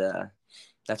reason, and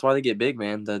that's why they get big,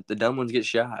 man. The dumb ones get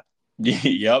shot.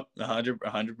 Yep,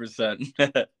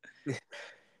 100%.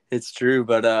 It's true,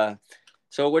 but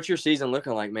so what's your season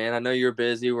looking like, man? I know you're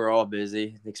busy. We're all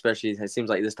busy, especially it seems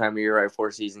like this time of year right before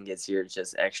season gets here, it's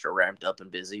just extra ramped up and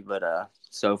busy. But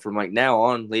so from like now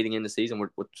on, leading into season,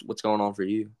 what's going on for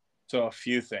you? So a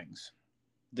few things.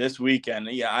 this weekend,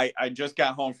 yeah, I just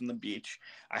got home from the beach.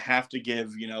 I have to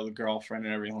give, the girlfriend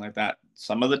and everything like that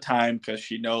some of the time because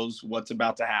she knows what's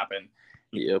about to happen.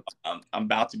 Yep. I'm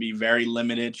about to be very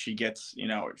limited. She gets,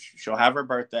 she'll have her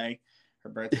birthday. Her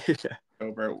birthday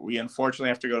October. We unfortunately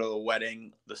have to go to the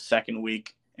wedding the second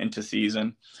week into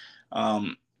season.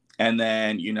 And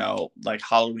then, like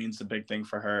Halloween's the big thing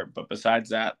for her. But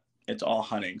besides that, it's all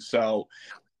hunting. So,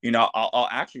 I'll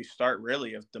actually start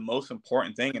really of the most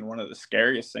important thing. And one of the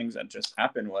scariest things that just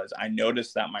happened was I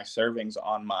noticed that my servings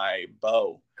on my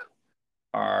bow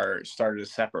are started to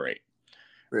separate.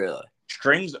 Really?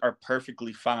 Strings are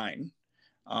perfectly fine.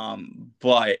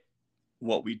 But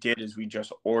what we did is we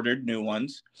just ordered new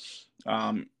ones.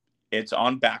 It's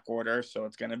on back order, so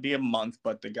it's going to be a month.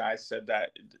 But the guy said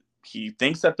that he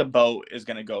thinks that the bow is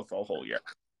going to go for a whole year.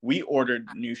 We ordered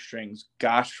new strings.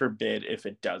 Gosh forbid if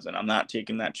it doesn't. I'm not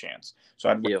taking that chance. So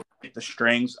I'd get the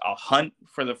strings. I'll hunt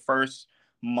for the first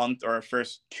month or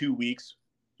first 2 weeks,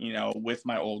 with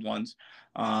my old ones.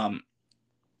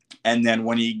 And then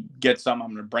when he gets some, I'm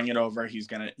going to bring it over. He's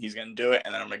going to do it.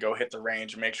 And then I'm going to go hit the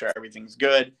range and make sure everything's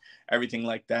good, everything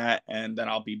like that. And then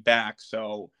I'll be back.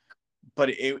 So,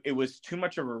 but it was too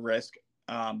much of a risk.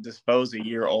 This bow's a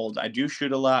year old. I do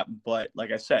shoot a lot, but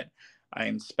like I said, I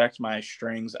inspect my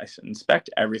strings. I inspect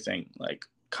everything like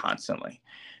constantly,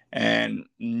 and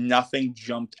nothing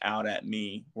jumped out at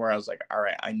me where I was like, all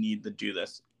right, I need to do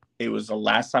this. It was the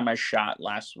last time I shot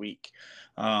last week.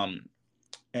 And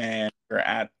we're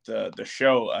at the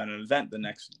show, an event the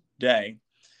next day,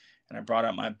 and I brought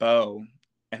out my bow,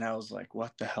 and I was like,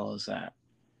 what the hell is that?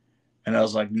 And I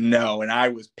was like, no. And I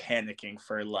was panicking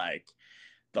for like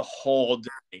the whole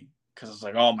day because I was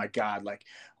like, oh my God, like,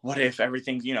 what if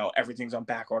everything's, everything's on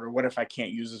back order? What if I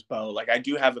can't use this bow? Like, I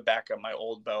do have a backup, my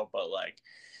old bow, but like,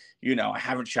 I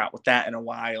haven't shot with that in a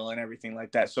while and everything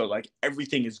like that. So like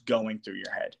everything is going through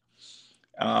your head.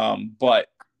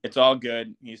 But it's all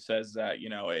good. He says that,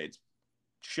 it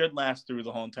should last through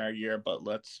the whole entire year, but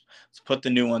let's put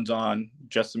the new ones on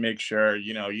just to make sure,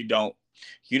 you don't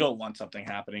want something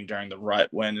happening during the rut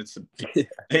when it's,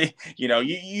 you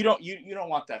don't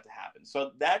want that to happen.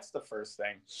 So that's the first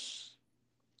thing.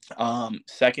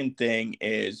 Second thing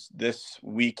is this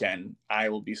weekend, I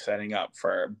will be setting up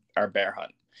for our bear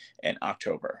hunt in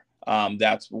October.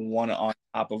 That's one on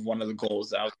top of one of the goals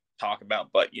that I was talk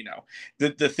about, but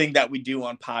the thing that we do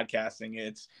on podcasting,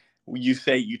 it's you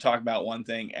talk about one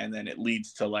thing and then it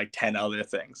leads to like 10 other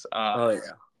things.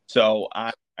 So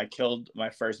I killed my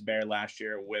first bear last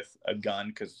year with a gun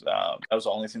because that was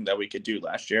the only thing that we could do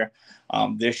last year.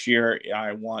 This year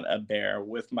I want a bear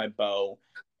with my bow,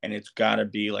 and it's got to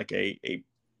be like a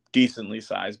decently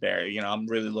sized bear. I'm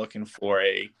really looking for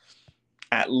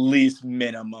at least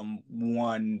minimum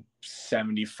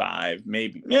 175,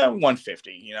 maybe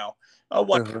 150,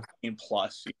 115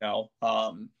 plus.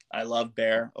 I love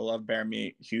bear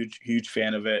meat, huge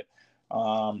fan of it.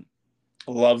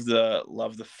 Love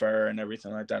the fur and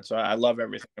everything like that. So I love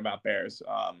everything about bears.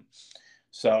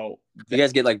 So you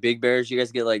guys get like big bears? You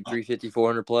guys get like 350,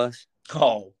 400 plus?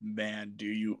 Oh man,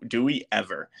 do we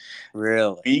ever?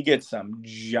 Really? We get some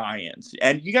giants,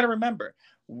 and you got to remember,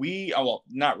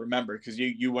 not remember because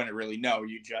you wouldn't really know.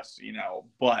 You just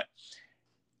but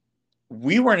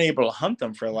we weren't able to hunt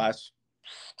them for the last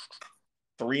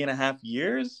 3.5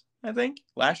 years. I think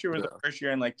last year was the first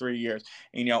year in like 3 years.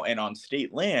 And on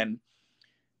state land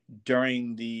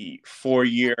during the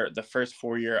first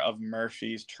 4 year of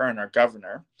Murphy's term, our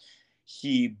governor,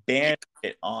 he banned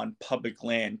it on public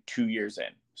land 2 years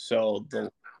in. So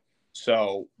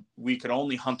we could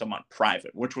only hunt them on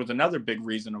private, which was another big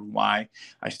reason of why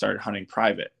I started hunting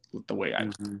private with the way I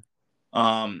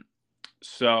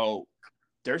so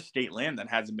there's state land that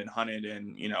hasn't been hunted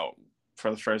in, for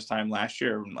the first time last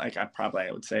year, like I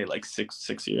would say like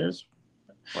six years.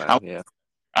 Wow. Yeah.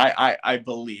 I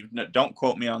believe. No, don't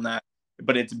quote me on that,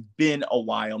 but it's been a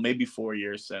while, maybe 4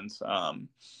 years since we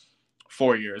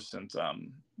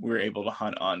were able to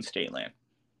hunt on state land.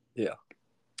 Yeah.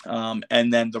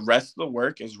 And then the rest of the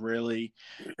work is really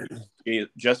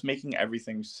just making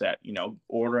everything set,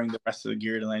 ordering the rest of the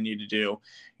gear that I need to do,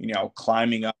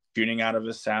 climbing up, shooting out of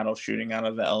a saddle, shooting out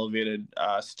of the elevated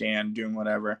stand, doing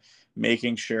whatever,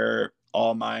 making sure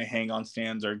all my hang on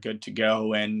stands are good to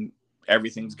go and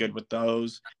everything's good with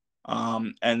those.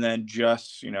 And then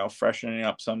just, freshening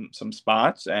up some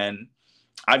spots, and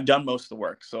I've done most of the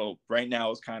work. So right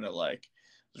now it's kind of like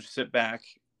just sit back,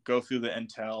 go through the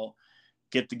intel,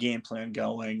 get the game plan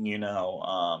going,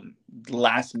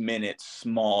 last minute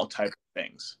small type of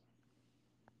things.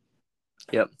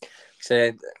 Yep.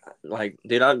 Say, like,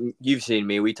 dude, you've seen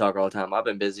me. We talk all the time. I've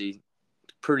been busy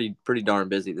pretty darn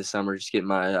busy this summer, just getting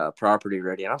my property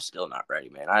ready, and I'm still not ready,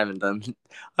 man. I haven't done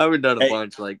a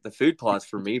bunch. Like the food plots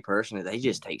for me personally, they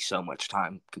just take so much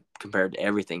time compared to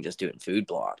everything just doing food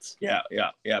plots. Yeah.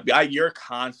 You're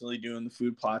constantly doing the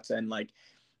food plots, and like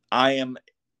I am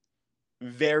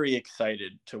very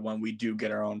excited to when we do get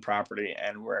our own property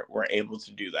and we're able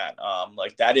to do that.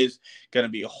 Like that is going to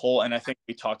be a whole, and I think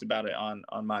we talked about it on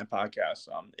my podcast.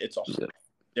 It's a whole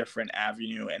different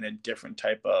avenue and a different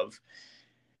type of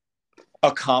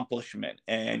accomplishment,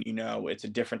 and it's a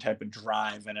different type of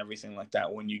drive and everything like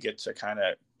that when you get to kind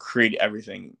of create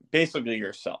everything basically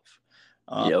yourself.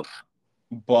 Yep.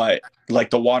 But like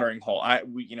the watering hole,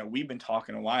 we've been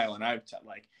talking a while, and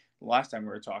like last time we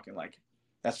were talking, like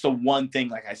that's the one thing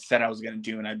like I said I was going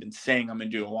to do, and I've been saying I'm going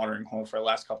to do a watering hole for the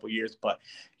last couple of years, but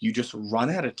you just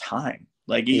run out of time.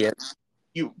 Like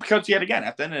because yet again,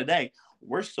 at the end of the day,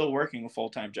 we're still working a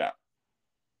full-time job.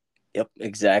 Yep,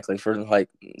 exactly. For like,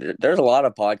 there's a lot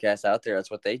of podcasts out there.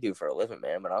 That's what they do for a living,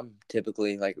 man. But I'm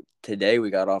typically like today we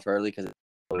got off early because it's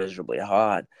miserably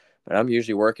hot. But I'm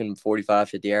usually working 45,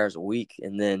 50 hours a week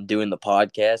and then doing the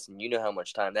podcast. And you know how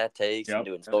much time that takes and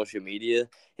doing social media.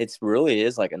 It really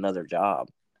is like another job.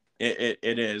 It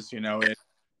is,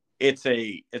 it's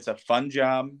a fun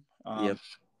job. Yep.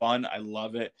 Fun. I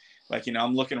love it. Like,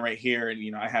 I'm looking right here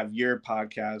and, I have your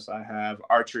podcast. I have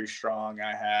Archery Strong.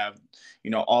 I have,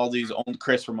 all these old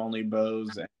Chris from Only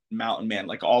Bows and Mountain Man,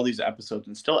 like all these episodes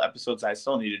and still episodes I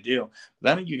still need to do.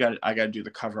 But then I got to do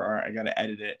the cover art. I got to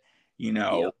edit it.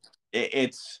 Yep.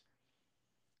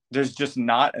 There's just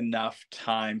not enough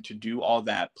time to do all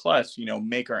that. Plus,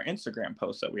 make our Instagram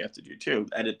posts that we have to do too,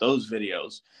 edit those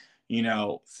videos,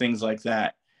 things like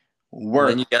that. And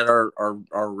then you got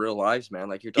our real lives, man.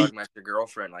 Like you're talking about your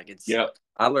girlfriend. Like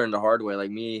I learned the hard way. Like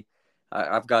me,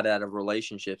 I've got out of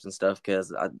relationships and stuff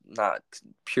because I'm not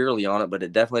purely on it, but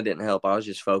it definitely didn't help. I was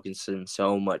just focusing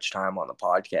so much time on the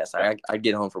podcast. I'd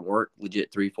get home from work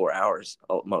legit 3-4 hours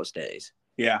most days.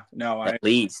 Yeah, no, at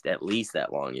least that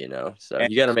long, So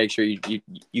you got to make sure you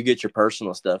get your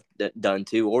personal stuff done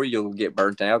too, or you'll get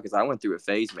burnt out. Because I went through a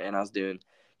phase, man. I was doing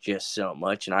just so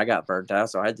much, and I got burnt out,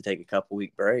 so I had to take a couple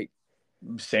week break.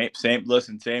 Same.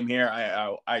 Listen, same here.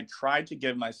 I tried to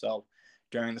give myself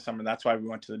during the summer. That's why we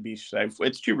went to the beach.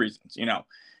 It's two reasons.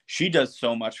 She does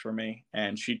so much for me,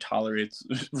 and she tolerates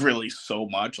really so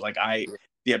much. Like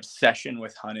the obsession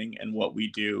with hunting and what we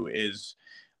do is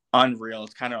unreal.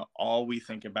 It's kind of all we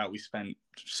think about. We spend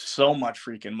so much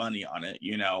freaking money on it,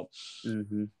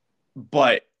 Mm-hmm.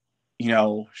 But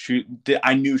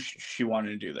I knew she wanted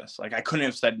to do this. Like I couldn't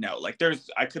have said no. Like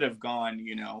I could have gone,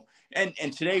 and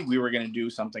today we were going to do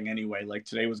something anyway. Like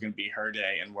today was going to be her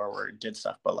day and where we did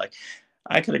stuff. But like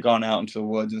I could have gone out into the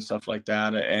woods and stuff like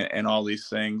that and all these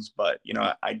things. But,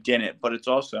 I didn't. But it's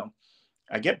also,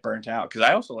 I get burnt out because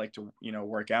I also like to,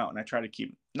 work out, and I try to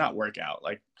not work out.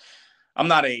 Like I'm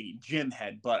not a gym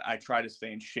head, but I try to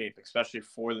stay in shape, especially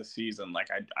for the season. Like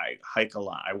I hike a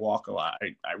lot, I walk a lot,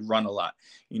 I run a lot.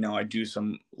 I do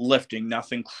some lifting,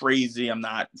 nothing crazy. I'm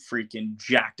not freaking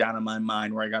jacked out of my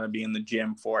mind where I got to be in the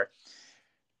gym for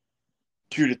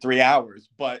 2 to 3 hours.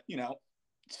 But,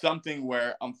 something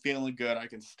where I'm feeling good, I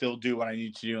can still do what I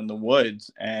need to do in the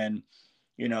woods. And,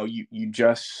 you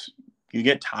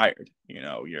get tired,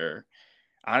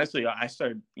 honestly, I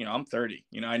started, I'm 30,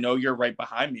 I know you're right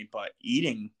behind me, but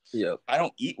eating, I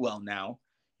don't eat well now,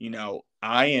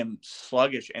 I am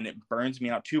sluggish, and it burns me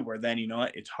out too, where then,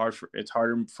 it's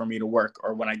harder for me to work.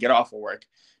 Or when I get off of work,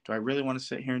 do I really want to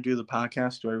sit here and do the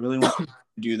podcast? Do I really want to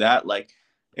do that? Like,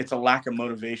 it's a lack of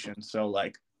motivation. So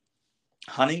like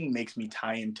hunting makes me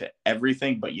tie into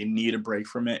everything, but you need a break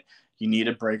from it. You need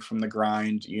a break from the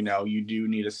grind. You do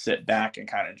need to sit back and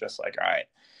kind of just like, all right,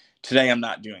 today I'm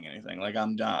not doing anything. Like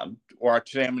I'm done. Or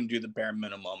today I'm going to do the bare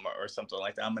minimum or something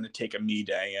like that. I'm going to take a me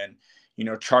day and,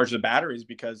 charge the batteries,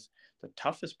 because the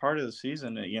toughest part of the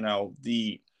season,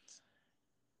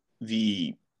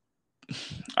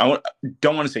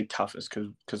 don't want to say toughest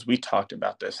because we talked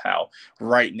about this, how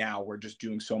right now we're just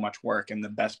doing so much work, and the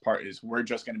best part is we're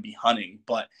just going to be hunting.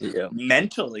 But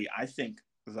mentally, I think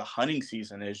the hunting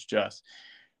season is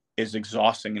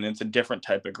exhausting, and it's a different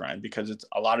type of grind because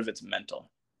a lot of it's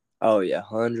mental. Oh yeah,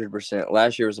 100%.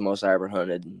 Last year was the most I ever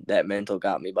hunted. That mental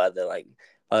got me by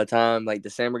the time like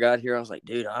December got here, I was like,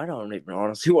 dude, I don't even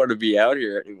honestly want to be out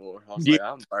here anymore. I was like,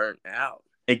 I'm burnt out.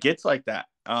 It gets like that.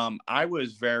 I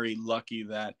was very lucky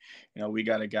that, we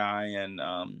got a guy and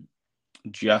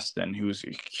Justin, who's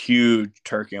a huge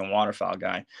turkey and waterfowl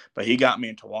guy, but he got me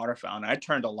into waterfowl, and I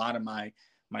turned a lot of my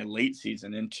late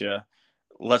season into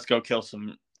let's go kill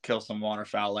some kill some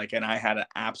waterfowl. Like, and I had an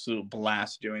absolute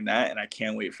blast doing that, and I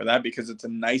can't wait for that because it's a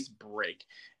nice break.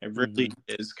 It really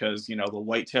is, because the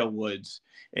whitetail woods,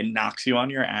 it knocks you on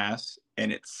your ass,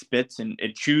 and it spits and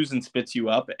it chews and spits you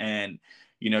up, and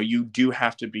you do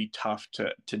have to be tough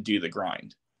to do the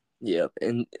grind. Yep.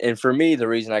 And for me, the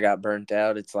reason I got burnt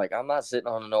out, it's like I'm not sitting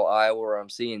on no Iowa where I'm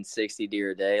seeing 60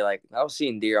 deer a day. Like I was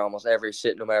seeing deer almost every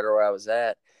sit, no matter where I was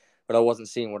at, but I wasn't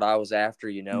seeing what I was after,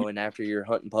 And after you're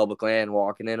hunting public land,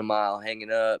 walking in a mile,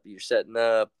 hanging up, you're setting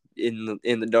up in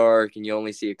the dark, and you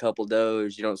only see a couple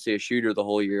does. You don't see a shooter the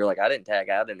whole year. Like I didn't tag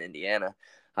out in Indiana.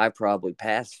 I probably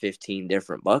passed 15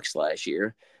 different bucks last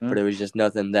year, but it was just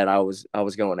nothing that I was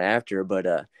going after.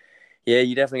 But yeah,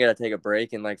 you definitely got to take a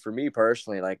break. And like for me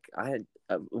personally, like I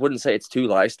wouldn't say it's two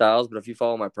lifestyles, but if you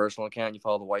follow my personal account, you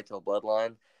follow the Whitetail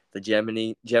Bloodline,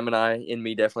 the Gemini in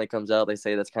me definitely comes out. They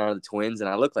say that's kind of the twins, and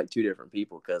I look like two different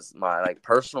people because my like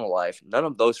personal life, none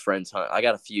of those friends hunt. I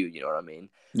got a few, you know what I mean,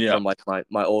 from like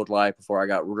my old life before I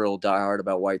got real diehard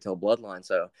about Whitetail Bloodline.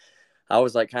 So I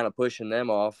was like kind of pushing them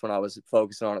off when I was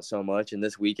focusing on it so much. And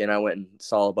this weekend I went and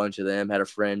saw a bunch of them, had a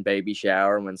friend baby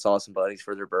shower, and went and saw some buddies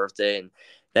for their birthday. And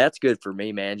that's good for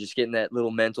me, man. Just getting that little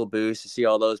mental boost to see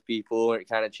all those people. And it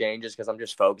kind of changes because I'm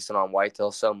just focusing on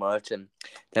whitetail so much. And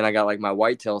then I got like my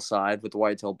whitetail side with the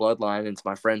Whitetail Bloodline. And it's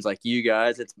my friends like you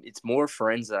guys. It's more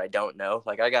friends that I don't know.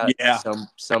 Like I got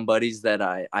some buddies that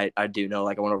I do know.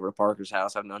 Like I went over to Parker's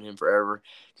house. I've known him forever.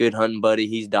 Good hunting buddy.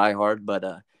 He's diehard. But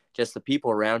just the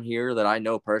people around here that I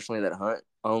know personally that hunt,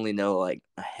 I only know like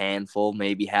a handful,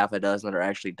 maybe half a dozen that are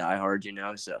actually diehards,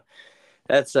 So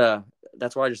that's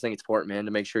why I just think it's important, man,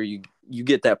 to make sure you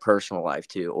get that personal life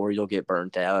too, or you'll get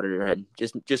burnt out, and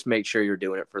just make sure you're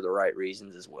doing it for the right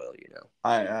reasons as well,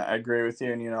 I agree with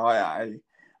you, and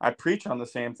I preach on the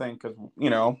same thing because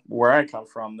where I come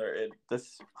from,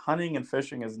 this hunting and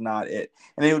fishing is not it,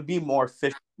 and it would be more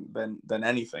fishing than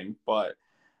anything, but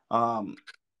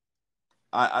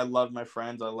I love my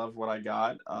friends. I love what I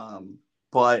got.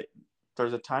 But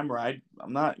there's a time where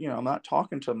I'm not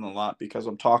talking to them a lot because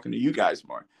I'm talking to you guys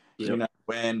more. Yep.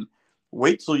 When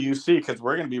wait till you see, because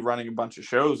we're going to be running a bunch of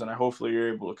shows, and hopefully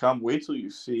you're able to come. Wait till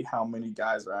you see how many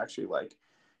guys are actually like,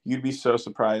 you'd be so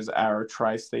surprised, our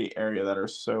tri-state area that are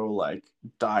so like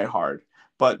diehard.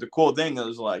 But the cool thing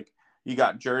is like, you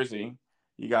got Jersey,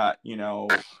 you got, New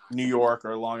York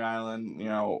or Long Island,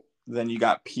 then you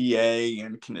got PA,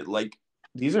 and like,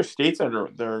 these are states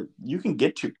that you can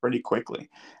get to pretty quickly,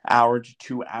 hour to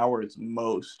 2 hours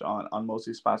most on most of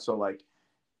these spots. So like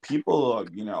people,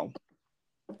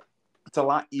 it's a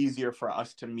lot easier for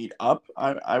us to meet up,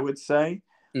 I would say,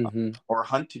 or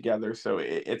hunt together. So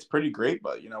it's pretty great.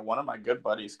 But one of my good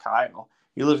buddies, Kyle,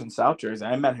 he lives in South Jersey.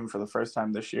 I met him for the first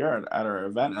time this year at our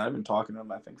event, and I've been talking to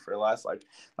him, I think, for the last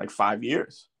like 5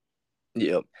 years.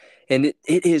 Yep. And it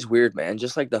is weird, man.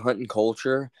 Just like the hunting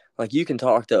culture, like you can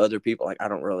talk to other people. Like I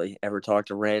don't really ever talk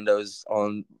to randos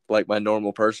on like my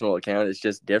normal personal account. It's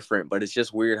just different, but it's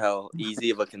just weird how easy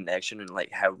of a connection and like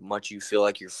how much you feel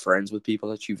like you're friends with people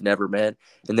that you've never met.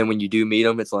 And then when you do meet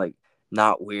them, it's like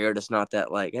not weird. It's not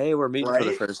that like, hey, we're meeting for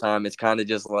the first time. It's kind of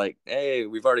just like, hey,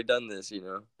 we've already done this,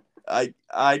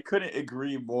 I couldn't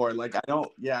agree more. Like I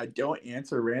don't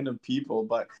answer random people,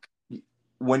 but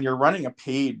when you're running a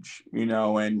page,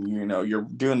 and you're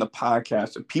doing the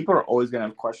podcast, people are always going to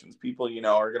have questions. People,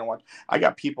 are going to watch. I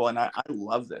got people, and I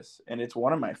love this. And it's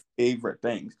one of my favorite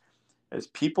things is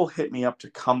people hit me up to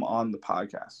come on the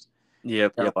podcast.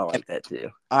 Yep. I like that too.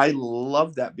 I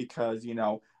love that because,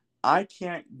 I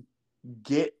can't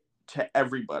get to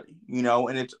everybody,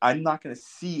 and I'm not going to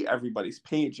see everybody's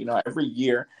page. Every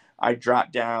year I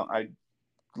drop down, I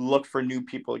look for new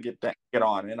people to get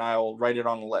on, and I'll write it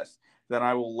on the list. Then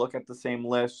I will look at the same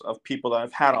list of people that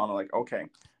I've had on. Like, okay,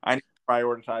 I need to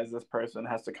prioritize this person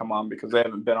has to come on because they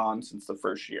haven't been on since the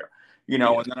first year, And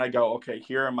then I go, okay,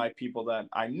 here are my people that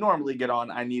I normally get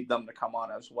on. I need them to come on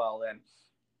as well,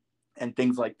 and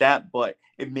things like that. But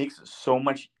it makes it so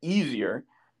much easier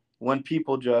when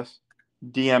people just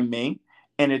DM me,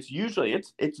 and it's usually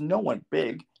it's no one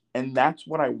big. And that's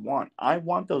what I want. I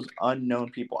want those unknown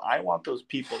people. I want those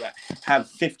people that have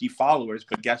 50 followers,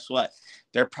 but guess what?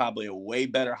 They're probably a way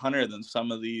better hunter than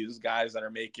some of these guys that are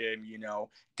making,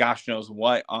 gosh knows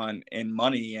what in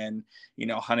money and,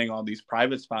 hunting all these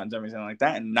private spots and everything like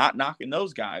that, and not knocking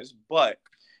those guys. But,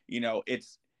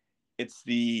 it's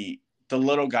the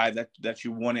little guy that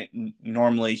you wouldn't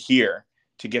normally hear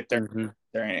to get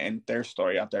their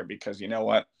story out there, because you know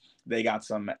what? They got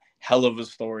some hell of a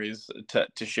stories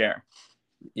to share.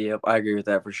 Yep, I agree with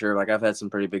that for sure. Like I've had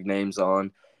some pretty big names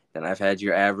on, Then I've had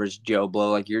your average Joe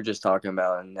Blow like you're just talking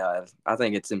about. And I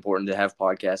think it's important to have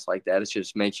podcasts like that. It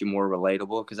just makes you more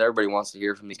relatable because everybody wants to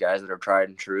hear from these guys that are tried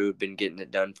and true, been getting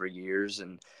it done for years.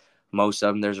 And most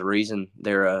of them, there's a reason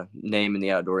they're a name in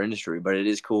the outdoor industry. But it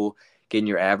is cool getting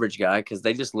your average guy because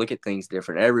they just look at things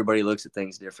different. Everybody looks at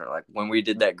things different. Like when we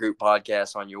did that group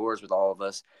podcast on yours with all of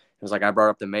us, it was like I brought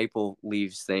up the maple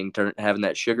leaves thing, having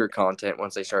that sugar content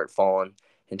once they start falling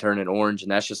and turning orange.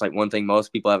 And that's just like one thing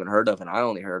most people haven't heard of. And I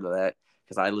only heard of that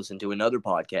because I listened to another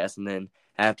podcast. And then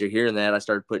after hearing that, I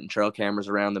started putting trail cameras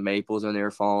around the maples when they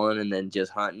were falling and then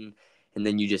just hunting. And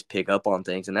then you just pick up on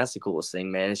things. And that's the coolest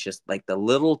thing, man. It's just like the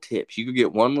little tips. You could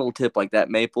get one little tip like that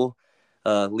maple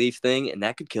leaf thing, and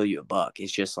that could kill you a buck.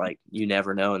 It's just like you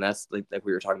never know. And that's like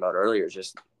we were talking about earlier,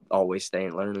 just always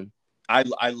staying learning.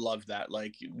 I love that.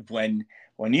 Like when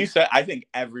you said, I think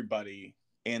everybody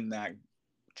in that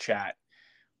chat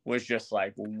was just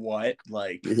like, what?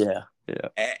 Like, yeah.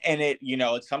 And it,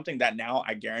 it's something that now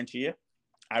I guarantee you,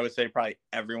 I would say probably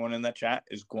everyone in that chat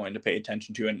is going to pay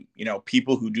attention to. And,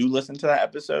 people who do listen to that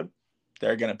episode,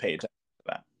 they're going to pay attention to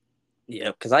that.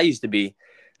 Yeah. Cause I used to be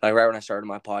like right when I started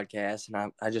my podcast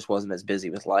and I just wasn't as busy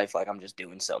with life. Like I'm just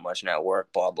doing so much now at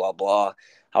work, blah, blah, blah.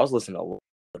 I was listening to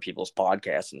other people's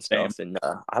podcasts and stuff. Same.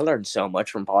 And I learned so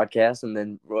much from podcasts. And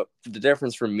then the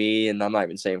difference from me, and I'm not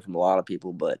even saying from a lot of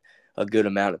people, but a good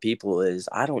amount of people is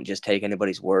I don't just take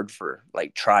anybody's word for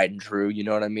like tried and true. You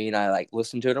know what I mean? I like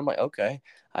listen to it. I'm like, okay,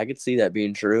 I could see that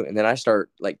being true. And then I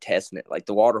start like testing it, like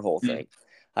the water hole thing.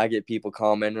 I get people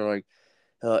commenting like,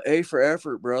 A for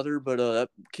effort, brother, but that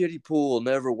kiddie pool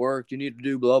never worked. You need to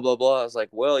do blah, blah, blah. I was like,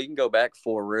 well, you can go back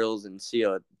 4 reels and see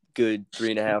a good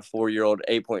 3.5, 4-year-old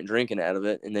 8-point drinking out of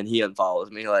it. And then he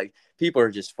unfollows me. Like, people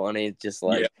are just funny. It's just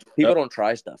like, people don't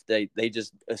try stuff. They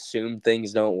just assume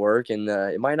things don't work. And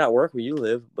it might not work where you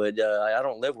live, but I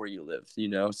don't live where you live,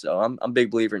 So I'm a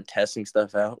big believer in testing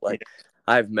stuff out. Like,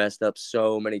 I've messed up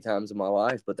so many times in my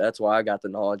life, but that's why I got the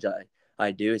knowledge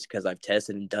I do. It's because I've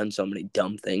tested and done so many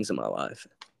dumb things in my life.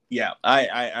 Yeah,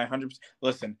 I 100%.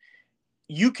 Listen,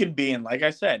 you can be in, like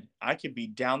I said, I could be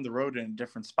down the road in a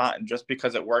different spot. And just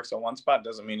because it works in one spot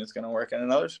doesn't mean it's going to work in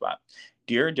another spot.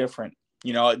 Deer are different.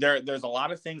 There's a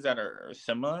lot of things that are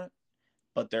similar,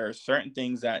 but there are certain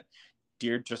things that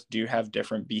deer just do have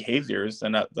different behaviors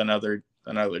than other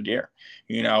deer,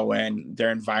 and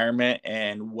their environment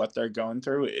and what they're going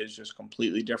through is just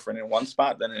completely different in one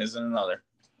spot than it is in another.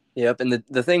 Yep, and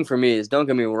the thing for me is, don't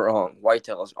get me wrong,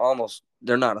 whitetails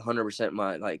they're not 100%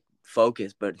 my like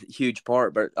focus, but huge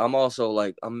part. But I'm also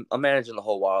like I'm managing the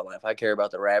whole wildlife. I care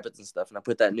about the rabbits and stuff, and I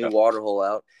put that new water hole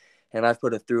out, and I've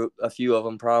put through a few of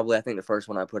them. Probably, I think the first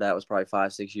one I put out was probably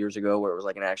 5-6 years ago, where it was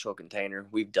like an actual container.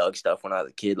 We've dug stuff when I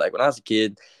was a kid. Like when I was a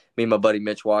kid, me and my buddy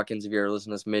Mitch Watkins, if you ever listen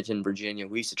to this, Mitch in Virginia,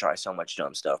 we used to try so much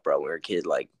dumb stuff, bro. When we were a kid,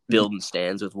 like building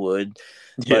stands with wood.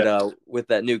 Yeah. But with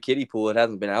that new kiddie pool, it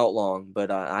hasn't been out long.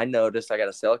 But I noticed I got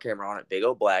a cell camera on it. Big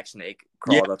old black snake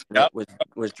crawled up in it,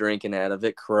 was drinking out of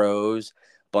it. Crows,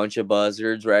 bunch of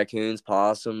buzzards, raccoons,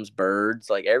 possums, birds.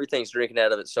 Like everything's drinking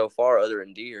out of it so far, other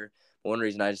than deer. One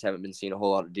reason I just haven't been seeing a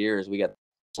whole lot of deer is we got a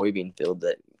soybean field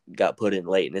that got put in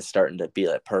late, and it's starting to be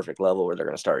that perfect level where they're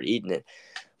going to start eating it.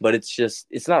 But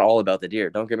it's not all about the deer.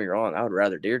 Don't get me wrong. I would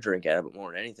rather deer drink out of it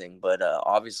more than anything. But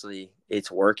obviously it's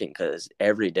working because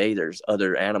every day there's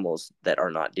other animals that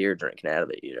are not deer drinking out of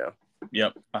it,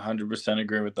 Yep, 100%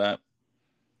 agree with that.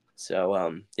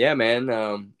 So, yeah, man,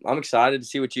 I'm excited to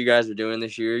see what you guys are doing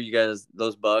this year. You guys,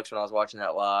 those bucks, when I was watching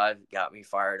that live, got me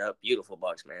fired up. Beautiful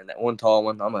bucks, man. That one tall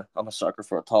one, I'm a sucker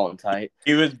for a tall and tight.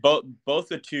 It was both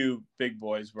the two big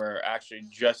boys were actually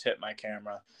just hit my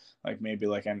camera, like maybe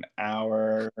like an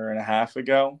hour and a half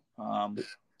ago.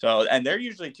 So, and they're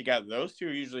usually together. Those two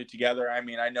are usually together. I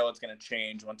mean, I know it's going to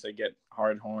change once they get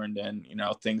hard horned and,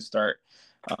 things start,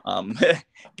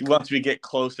 once we get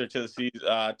closer to the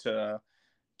season,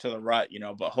 to the rut,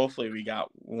 but hopefully we got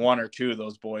one or two of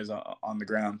those boys on the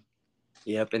ground.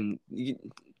 Yep. And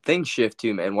things shift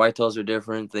too, man. Whitetails are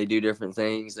different. They do different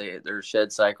things. Their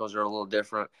shed cycles are a little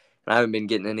different. And I haven't been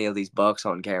getting any of these bucks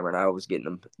on camera, and I was getting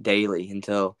them daily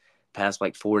until past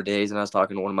like 4 days. And I was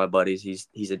talking to one of my buddies.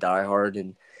 He's a diehard,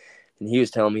 and he was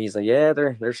telling me, he's like, yeah,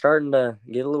 they're starting to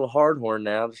get a little hard horn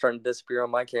now. They're starting to disappear on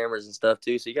my cameras and stuff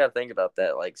too. So you got to think about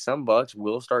that. Like some bucks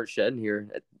will start shedding here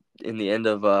in the end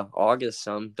of August.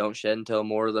 Some don't shed until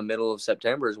more the middle of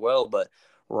September as well. But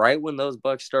right when those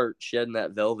bucks start shedding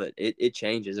that velvet, it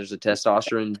changes. There's a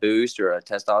testosterone boost or a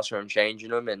testosterone change in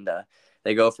them, and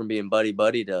they go from being buddy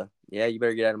to, yeah, you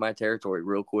better get out of my territory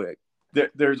real quick.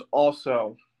 There's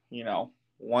also,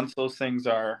 once those things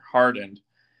are hardened,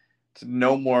 it's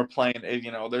no more playing.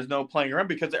 There's no playing around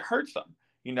because it hurts them.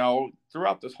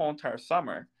 throughout this whole entire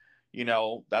summer.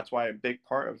 That's why a big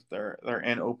part of they're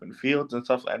in open fields and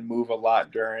stuff and move a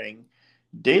lot during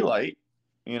daylight,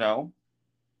 you know,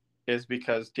 is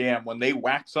because damn, when they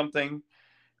whack something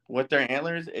with their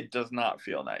antlers, it does not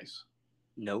feel nice.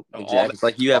 Nope, All exactly. It's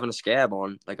like you having a scab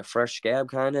on, like a fresh scab,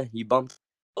 kind of. You bumped.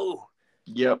 Oh,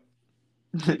 Yep.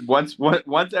 once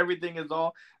everything is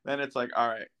all, then it's like, all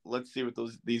right, let's see what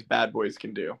these bad boys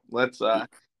can do. Let's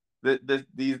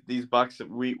these bucks,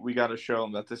 we got to show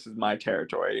them that this is my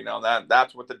territory.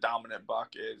 That's what the dominant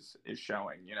buck is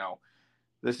showing.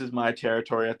 This is my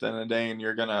territory at the end of the day, and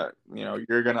you're gonna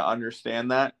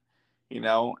understand that.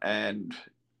 And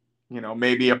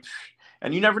maybe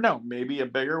and you never know, maybe a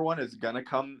bigger one is gonna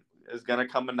come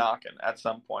a knocking at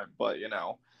some point, but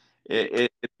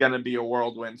it's gonna be a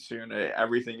whirlwind soon.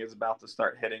 Everything is about to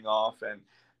start hitting off, and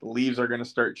the leaves are gonna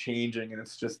start changing, and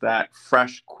it's just that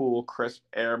fresh, cool, crisp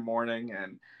air morning,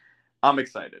 and I'm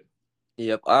excited.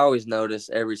 yep. I always notice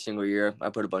every single year I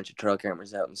put a bunch of trail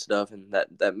cameras out and stuff, and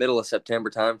that middle of September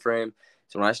time frame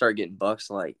is when I start getting bucks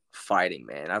like fighting.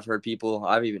 Man, I've heard people.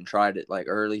 I've even tried it like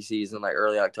early season, like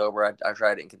early October. I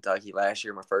tried it in Kentucky last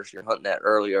year, my first year hunting that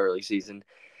early season.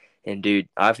 And dude,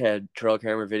 I've had trail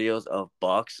camera videos of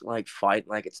bucks like fight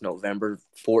like it's November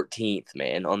 14th,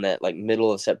 man, on that like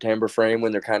middle of September frame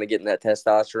when they're kind of getting that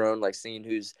testosterone, like seeing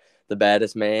who's the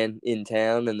baddest man in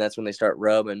town. And that's when they start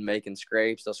rubbing, making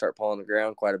scrapes. They'll start pawing the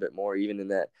ground quite a bit more, even in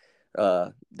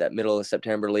that middle of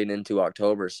September leading into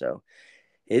October. So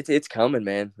it's coming,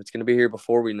 man. It's gonna be here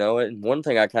before we know it. And one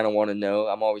thing I kind of want to know,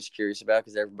 I'm always curious about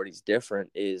because everybody's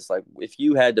different, is like if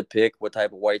you had to pick what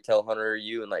type of whitetail hunter are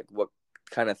you, and like what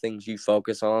kind of things you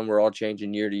focus on. We're all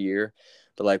changing year to year,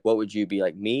 but like, what would you be?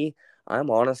 Like me, I'm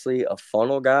honestly a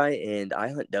funnel guy, and I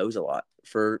hunt does a lot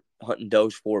for hunting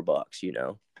does for bucks.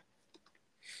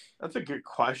 That's a good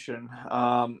question.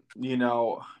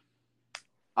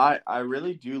 I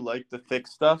really do like the thick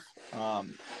stuff.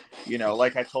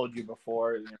 Like I told you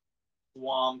before,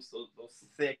 swamps, those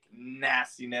thick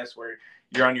nastiness where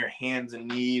you're on your hands and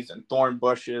knees and thorn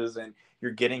bushes and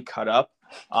you're getting cut up.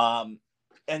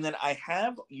 And then I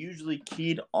have usually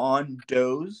keyed on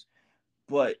does,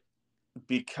 but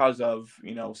because of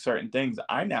certain things,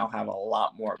 I now have a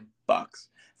lot more bucks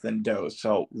than does.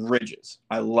 So ridges,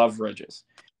 I love ridges.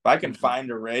 If I can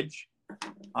find a ridge,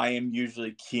 I am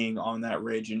usually keying on that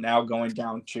ridge. And now going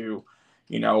down to,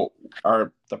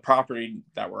 the property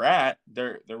that we're at,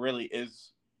 there really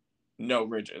is no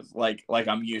ridges like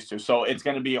I'm used to. So it's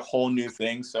going to be a whole new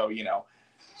thing. So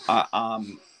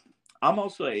I'm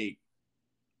also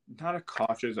not a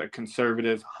cautious, a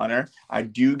conservative hunter. I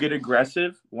do get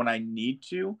aggressive when I need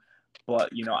to, but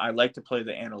I like to play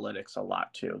the analytics a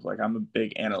lot too. Like I'm a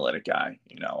big analytic guy.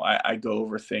 I go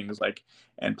over things like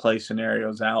and play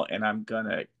scenarios out, and I'm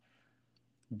gonna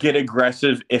get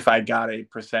aggressive if I got a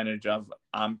percentage of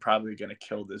I'm probably gonna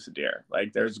kill this deer.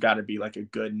 Like there's got to be like a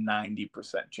good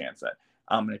 90% chance that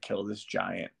I'm gonna kill this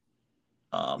giant.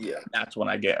 Yeah. That's when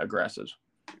I get aggressive.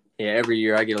 Yeah, every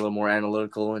year I get a little more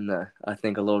analytical and I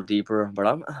think a little deeper, but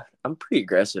I'm pretty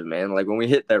aggressive, man. Like when we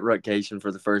hit that rutcation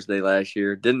for the first day last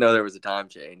year, didn't know there was a time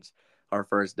change our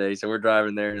first day, so we're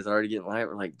driving there and it's already getting light.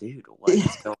 We're like, dude, what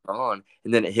is going on?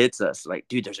 And then it hits us like,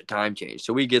 dude, there's a time change.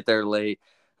 So we get there late.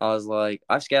 I was like,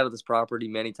 I've scouted this property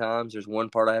many times. There's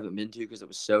one part I haven't been to because it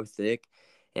was so thick.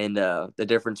 And the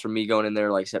difference from me going in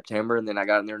there like September and then I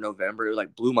got in there in November, it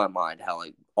like blew my mind how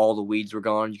like all the weeds were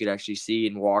gone. You could actually see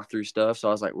and walk through stuff. So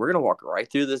I was like, we're gonna walk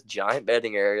right through this giant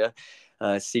bedding area.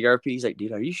 CRP's like,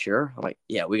 dude, are you sure? I'm like,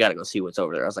 yeah, we gotta go see what's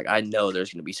over there. I was like, I know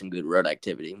there's gonna be some good rut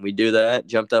activity. And we do that.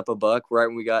 Jumped up a buck right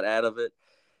when we got out of it.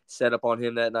 Set up on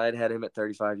him that night. Had him at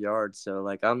 35 yards. So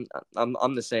like I'm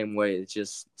the same way. It's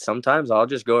just sometimes I'll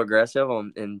just go aggressive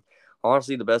and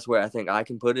honestly, the best way I think I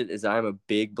can put it is I'm a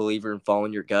big believer in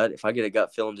following your gut. If I get a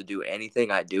gut feeling to do anything,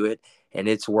 I do it, and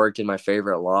it's worked in my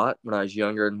favor a lot. When I was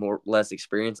younger and less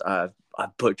experienced, I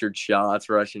butchered shots,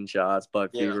 Russian shots,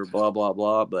 buck fever, blah blah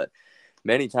blah. But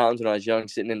many times when I was young,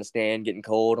 sitting in the stand, getting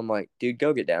cold, I'm like, dude,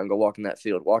 go get down, go walk in that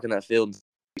field, and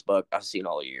buck I've seen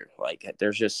all year. Like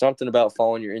there's just something about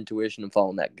following your intuition and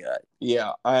following that gut.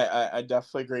 Yeah, I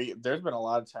definitely agree. There's been a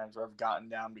lot of times where I've gotten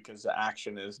down because the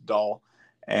action is dull.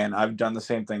 And I've done the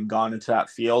same thing, gone into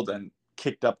that field and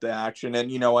kicked up the action.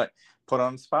 And you know what? Put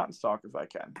on spot and stalk if I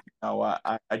can.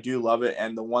 I do love it.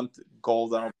 And the one goal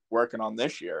that I'm working on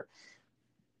this year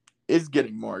is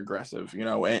getting more aggressive,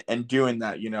 and doing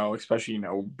that, especially,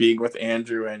 being with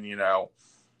Andrew and,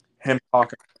 him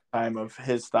talking time of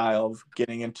his style of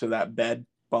getting into that bed,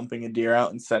 bumping a deer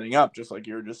out and setting up, just like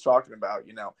you were just talking about.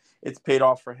 It's paid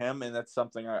off for him. And that's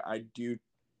something I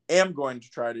am going to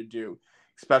try to do,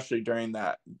 especially during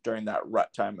that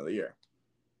rut time of the year.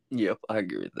 Yep, I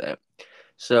agree with that.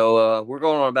 So we're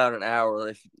going on about an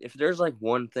hour. If there's like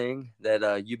one thing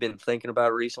that you've been thinking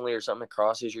about recently, or something that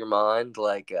crosses your mind,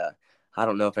 like I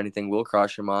don't know if anything will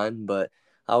cross your mind, but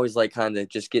I always like kind of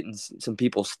just getting some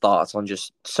people's thoughts on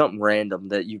just something random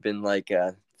that you've been like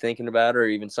thinking about, or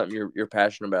even something you're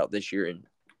passionate about this year, and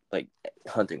like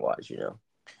hunting wise, you know.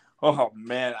 Oh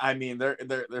man, I mean,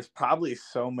 there's probably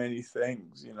so many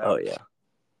things, you Oh know, yeah.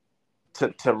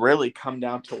 to really come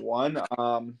down to one.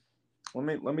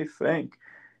 Let me think.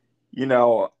 You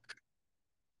know,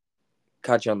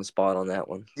 Caught you on the spot on that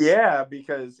one. yeah,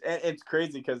 because it's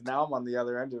crazy because now I'm on the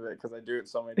other end of it because I do it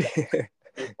so many times.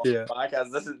 Yeah.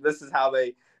 Podcasts. This is how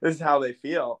they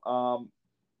feel.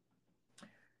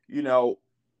 You know,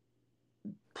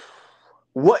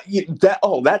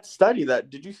 that study that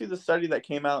did you see the study that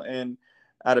came out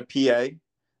out of PA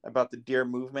about the deer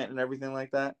movement and everything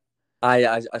like that?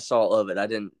 I saw of it. I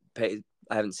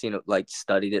haven't seen it, like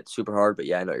studied it super hard, but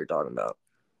yeah, I know what you're talking about.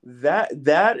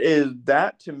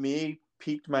 That to me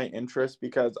piqued my interest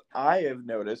because I have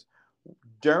noticed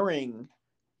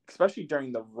especially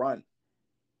during the run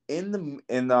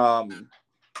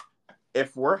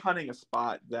if we're hunting a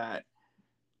spot that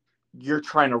you're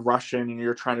trying to rush in and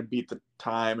you're trying to beat the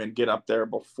time and get up there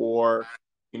before,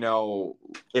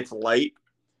 it's light.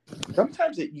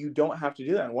 Sometimes you don't have to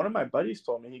do that. And one of my buddies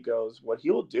told me, he goes, what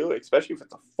he'll do, especially if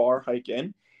it's a far hike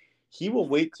in, he will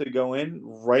wait to go in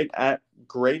right at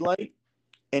gray light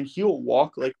and he'll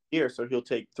walk like deer. So he'll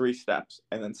take 3 steps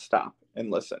and then stop and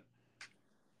listen.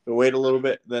 He'll wait a little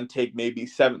bit, then take maybe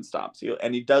 7 stops.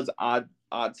 And he does odd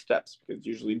steps because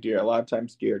usually a lot of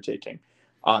times deer are taking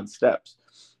odd steps.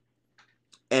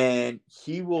 And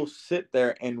he will sit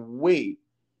there and wait,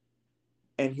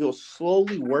 and he'll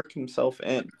slowly work himself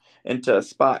into a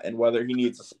spot. And whether he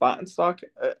needs a spot and stalk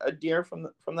a deer from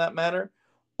that matter,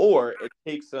 or it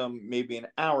takes him maybe an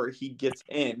hour, he gets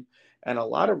in, and a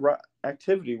lot of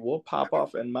activity will pop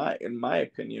off in my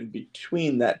opinion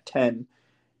between that 10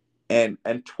 and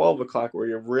 12 o'clock, where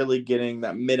you're really getting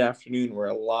that mid-afternoon where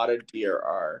a lot of deer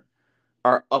are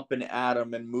up and at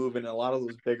them and moving. A lot of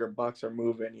those bigger bucks are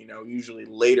moving, usually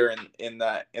later in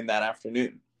that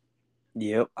afternoon.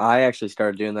 Yep, I actually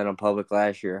started doing that on public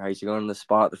last year. I used to go into the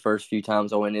spot the first few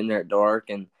times I went in there at dark,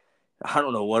 and I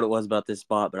don't know what it was about this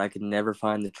spot, but I could never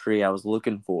find the tree I was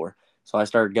looking for. So I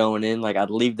started going in, like I'd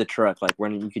leave the truck, like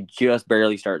when you could just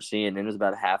barely start seeing, and it was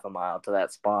about a half a mile to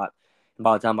that spot. And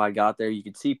by the time I got there, you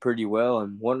could see pretty well.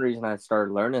 And one reason I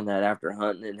started learning that after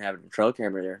hunting and having a trail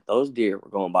camera there, those deer were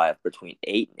going by between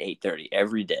 8 and 8:30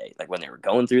 every day. Like when they were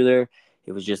going through there,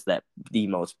 it was just the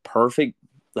most perfect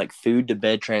like food to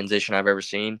bed transition I've ever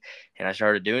seen. And I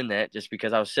started doing that just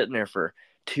because I was sitting there for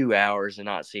 2 hours and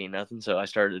not seeing nothing. So I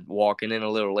started walking in a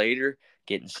little later,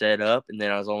 getting set up, and then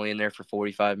I was only in there for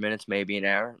 45 minutes, maybe an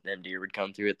hour. Then deer would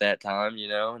come through at that time,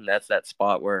 and that's that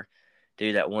spot where,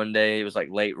 dude, that one day it was like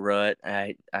late rut.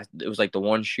 It was like the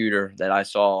one shooter that I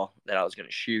saw that I was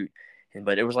gonna shoot,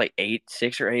 but it was like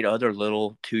 6 or 8 other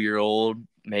little 2-year-old,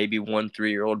 maybe 1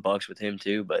 3-year-old bucks with him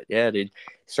too. But yeah, dude,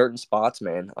 certain spots,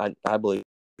 man, I believe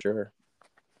for sure.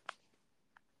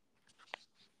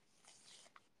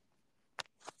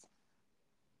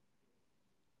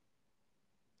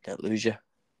 Did I lose you?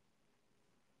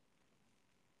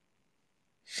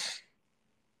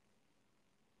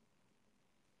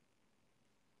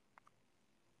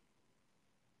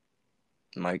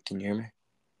 Mike, can you hear me?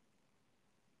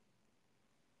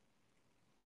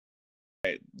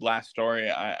 Last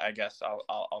story I guess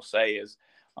I'll say is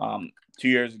 2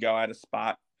 years ago I had a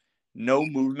spot, no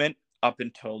movement up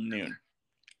until noon.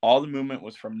 All the movement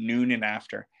was from noon and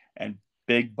after, and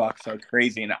big bucks are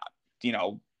crazy. And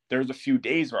there's a few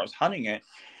days where I was hunting it,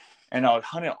 and I would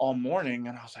hunt it all morning,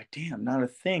 and I was like, damn, not a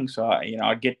thing. So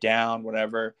I'd get down,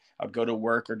 whatever, I'd go to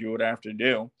work or do what I have to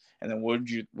do, and then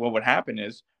what would happen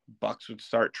is bucks would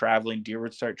start traveling, deer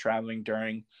would start traveling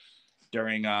during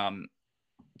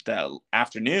the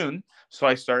afternoon. So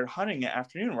I started hunting at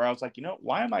afternoon, where I was like,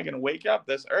 why am I going to wake up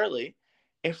this early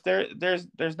if there's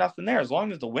nothing there? As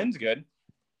long as the wind's good,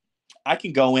 I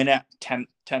can go in at 10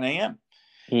 a.m.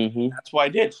 Mm-hmm. That's what I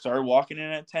did. Started walking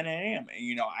in at 10 a.m.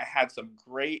 And, I had some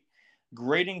great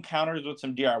encounters with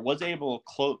some deer. I was able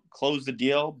to close the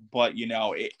deal, but,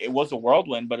 it was a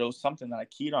whirlwind, but it was something that I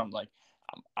keyed on. Like,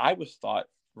 I was thought,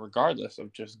 regardless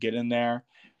of just get in there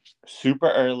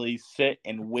super early, sit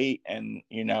and wait, and,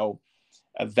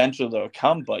 eventually they'll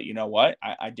come. But you know what?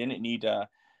 I didn't need to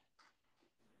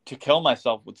kill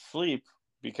myself with sleep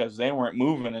because they weren't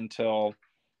moving until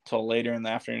later in the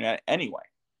afternoon anyway.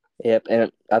 Yep,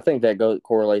 and I think that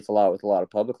correlates a lot with a lot of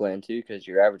public land too, because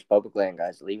your average public land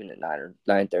guy's leaving at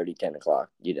 9:30, 10 o'clock.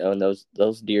 And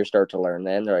those deer start to learn.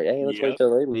 Then they're like, hey, let's wait Yep.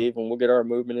 till they leave, and we'll get our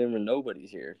movement in when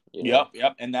nobody's here. Yep.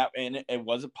 And it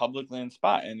was a public land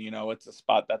spot, and it's a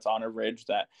spot that's on a ridge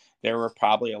that there were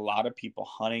probably a lot of people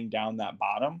hunting down that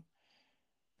bottom,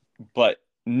 but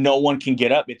no one can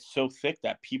get up. It's so thick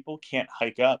that people can't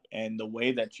hike up. And the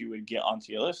way that you would get onto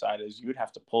the other side is you would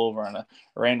have to pull over on a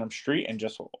random street and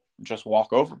just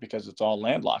walk over because it's all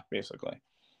landlocked basically.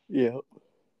 Yeah,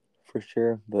 for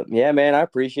sure. But yeah, man, I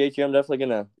appreciate you. I'm definitely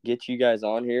gonna get you guys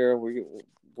on here.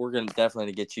 We're gonna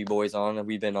definitely get you boys on.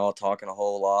 We've been all talking a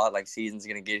whole lot. Like season's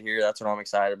gonna get here. That's what I'm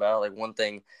excited about. Like one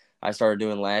thing I started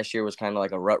doing last year was kind of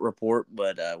like a rut report,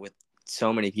 but with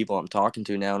so many people I'm talking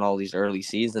to now in all these early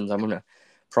seasons, I'm gonna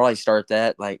probably start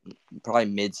that like probably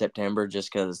mid-September,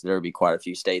 just because there'll be quite a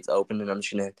few states open, and I'm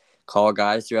just gonna call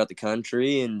guys throughout the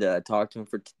country and talk to them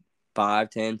for 5,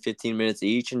 10, 15 minutes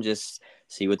each, and just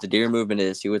see what the deer movement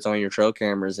is, see what's on your trail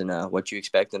cameras, and what you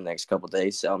expect in the next couple of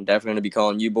days. So I'm definitely going to be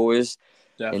calling you boys.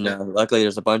 Definitely. And luckily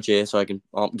there's a bunch of you, so I can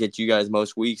get you guys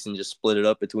most weeks and just split it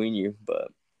up between you.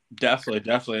 But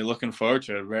Definitely looking forward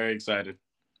to it. Very excited.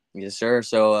 yes, sir.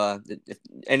 So if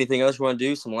anything else you want to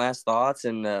do, some last thoughts,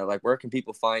 and like where can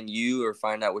people find you or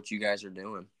find out what you guys are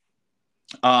doing?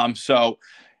 So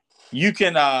you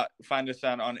can find us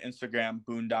on Instagram,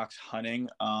 Boondocks Hunting.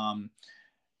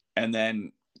 And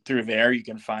then through there you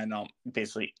can find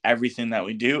basically everything that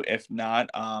we do. If not,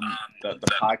 the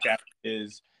podcast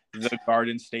is the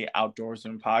Garden State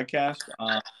Outdoorsman podcast.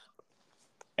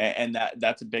 And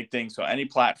that's a big thing. So any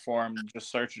platform,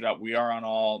 just search it up. We are on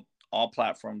all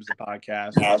platforms of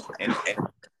podcast.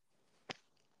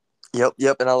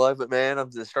 Yep, and I love it, man.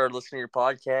 I've just started listening to your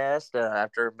podcast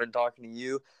after I've been talking to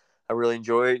you. I really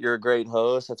enjoy it. You're a great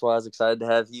host. That's why I was excited to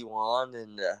have you on.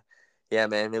 And yeah,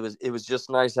 man, it was just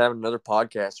nice having another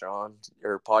podcaster on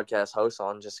or podcast host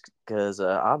on, just because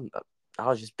I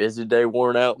was just busy today,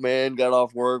 worn out, man. Got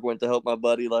off work, went to help my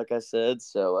buddy, like I said.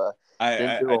 So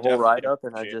didn't do I a whole definitely write up,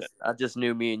 and appreciate it. I just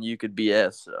knew me and you could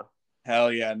BS. So.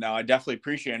 Hell yeah. No, I definitely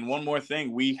appreciate it. And one more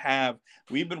thing, we've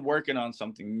been working on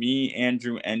something, me,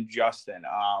 Andrew, and Justin.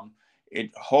 It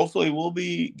hopefully will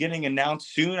be getting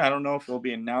announced soon. I don't know if it'll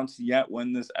be announced yet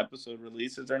when this episode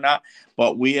releases or not,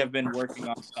 but we have been working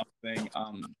on something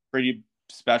pretty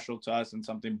special to us and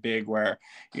something big where,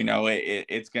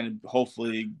 it's going to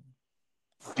hopefully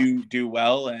do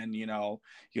well, and you'll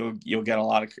get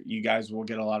you guys will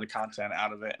get a lot of content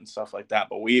out of it and stuff like that.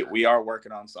 But we are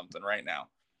working on something right now.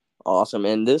 Awesome.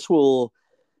 And this will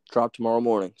drop tomorrow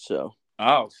morning. So.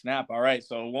 Oh, snap. All right.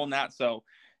 So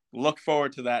look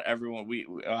forward to that, everyone.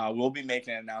 We'll be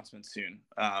making an announcement soon.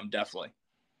 Definitely.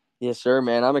 Yes, sir,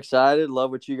 man. I'm excited. Love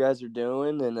what you guys are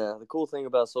doing. And the cool thing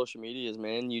about social media is,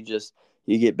 man, you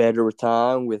get better with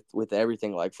time with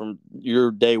everything. Like from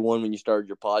your day one when you started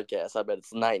your podcast, I bet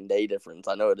it's night and day difference.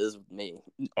 I know it is with me.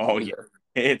 Oh, yeah.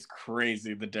 It's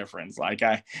crazy, the difference. Like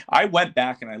I went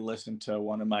back and I listened to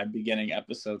one of my beginning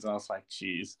episodes and I was like,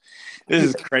 geez, this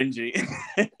is cringy.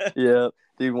 Yeah.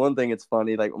 Dude, one thing it's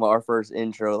funny, like our first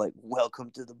intro, like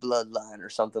welcome to the bloodline or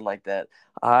something like that.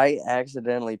 I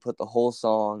accidentally put the whole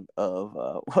song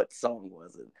of what song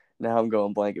was it? Now I'm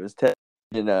going blank. It was Ted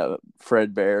and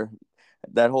Fred Bear.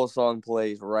 That whole song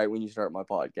plays right when you start my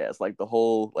podcast, like the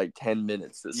whole 10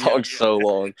 minutes. The song's so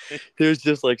long. It was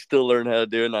just like still learning how to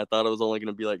do it, and I thought it was only going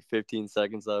to be like 15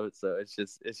 seconds of it. So it's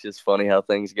just funny how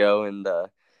things go, and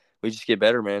we just get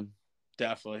better, man.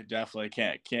 Definitely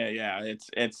can't. Yeah, it's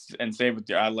and same with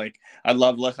you. I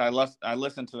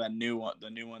listen to that new one, the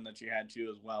new one that you had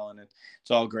too as well, and it's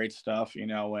all great stuff,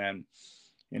 and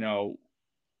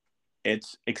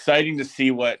it's exciting to see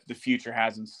what the future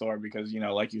has in store because,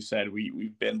 like you said,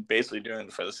 we've been basically doing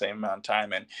it for the same amount of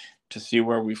time, and to see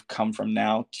where we've come from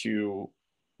now to,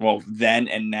 well, then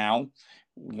and now,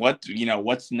 what's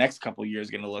the next couple of years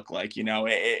going to look like?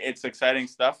 It's exciting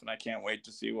stuff, and I can't wait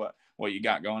to see what you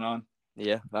got going on.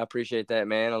 Yeah, I appreciate that,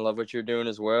 man. I love what you're doing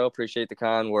as well. Appreciate the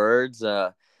kind words.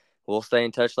 We'll stay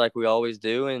in touch like we always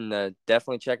do, and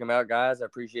definitely check them out, guys. I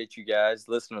appreciate you guys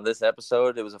listening to this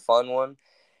episode. It was a fun one.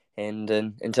 And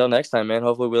until next time, man,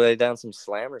 hopefully we lay down some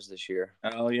slammers this year.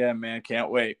 Oh, yeah, man. Can't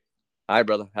wait. All right,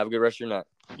 brother. Have a good rest of your night.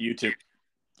 You too.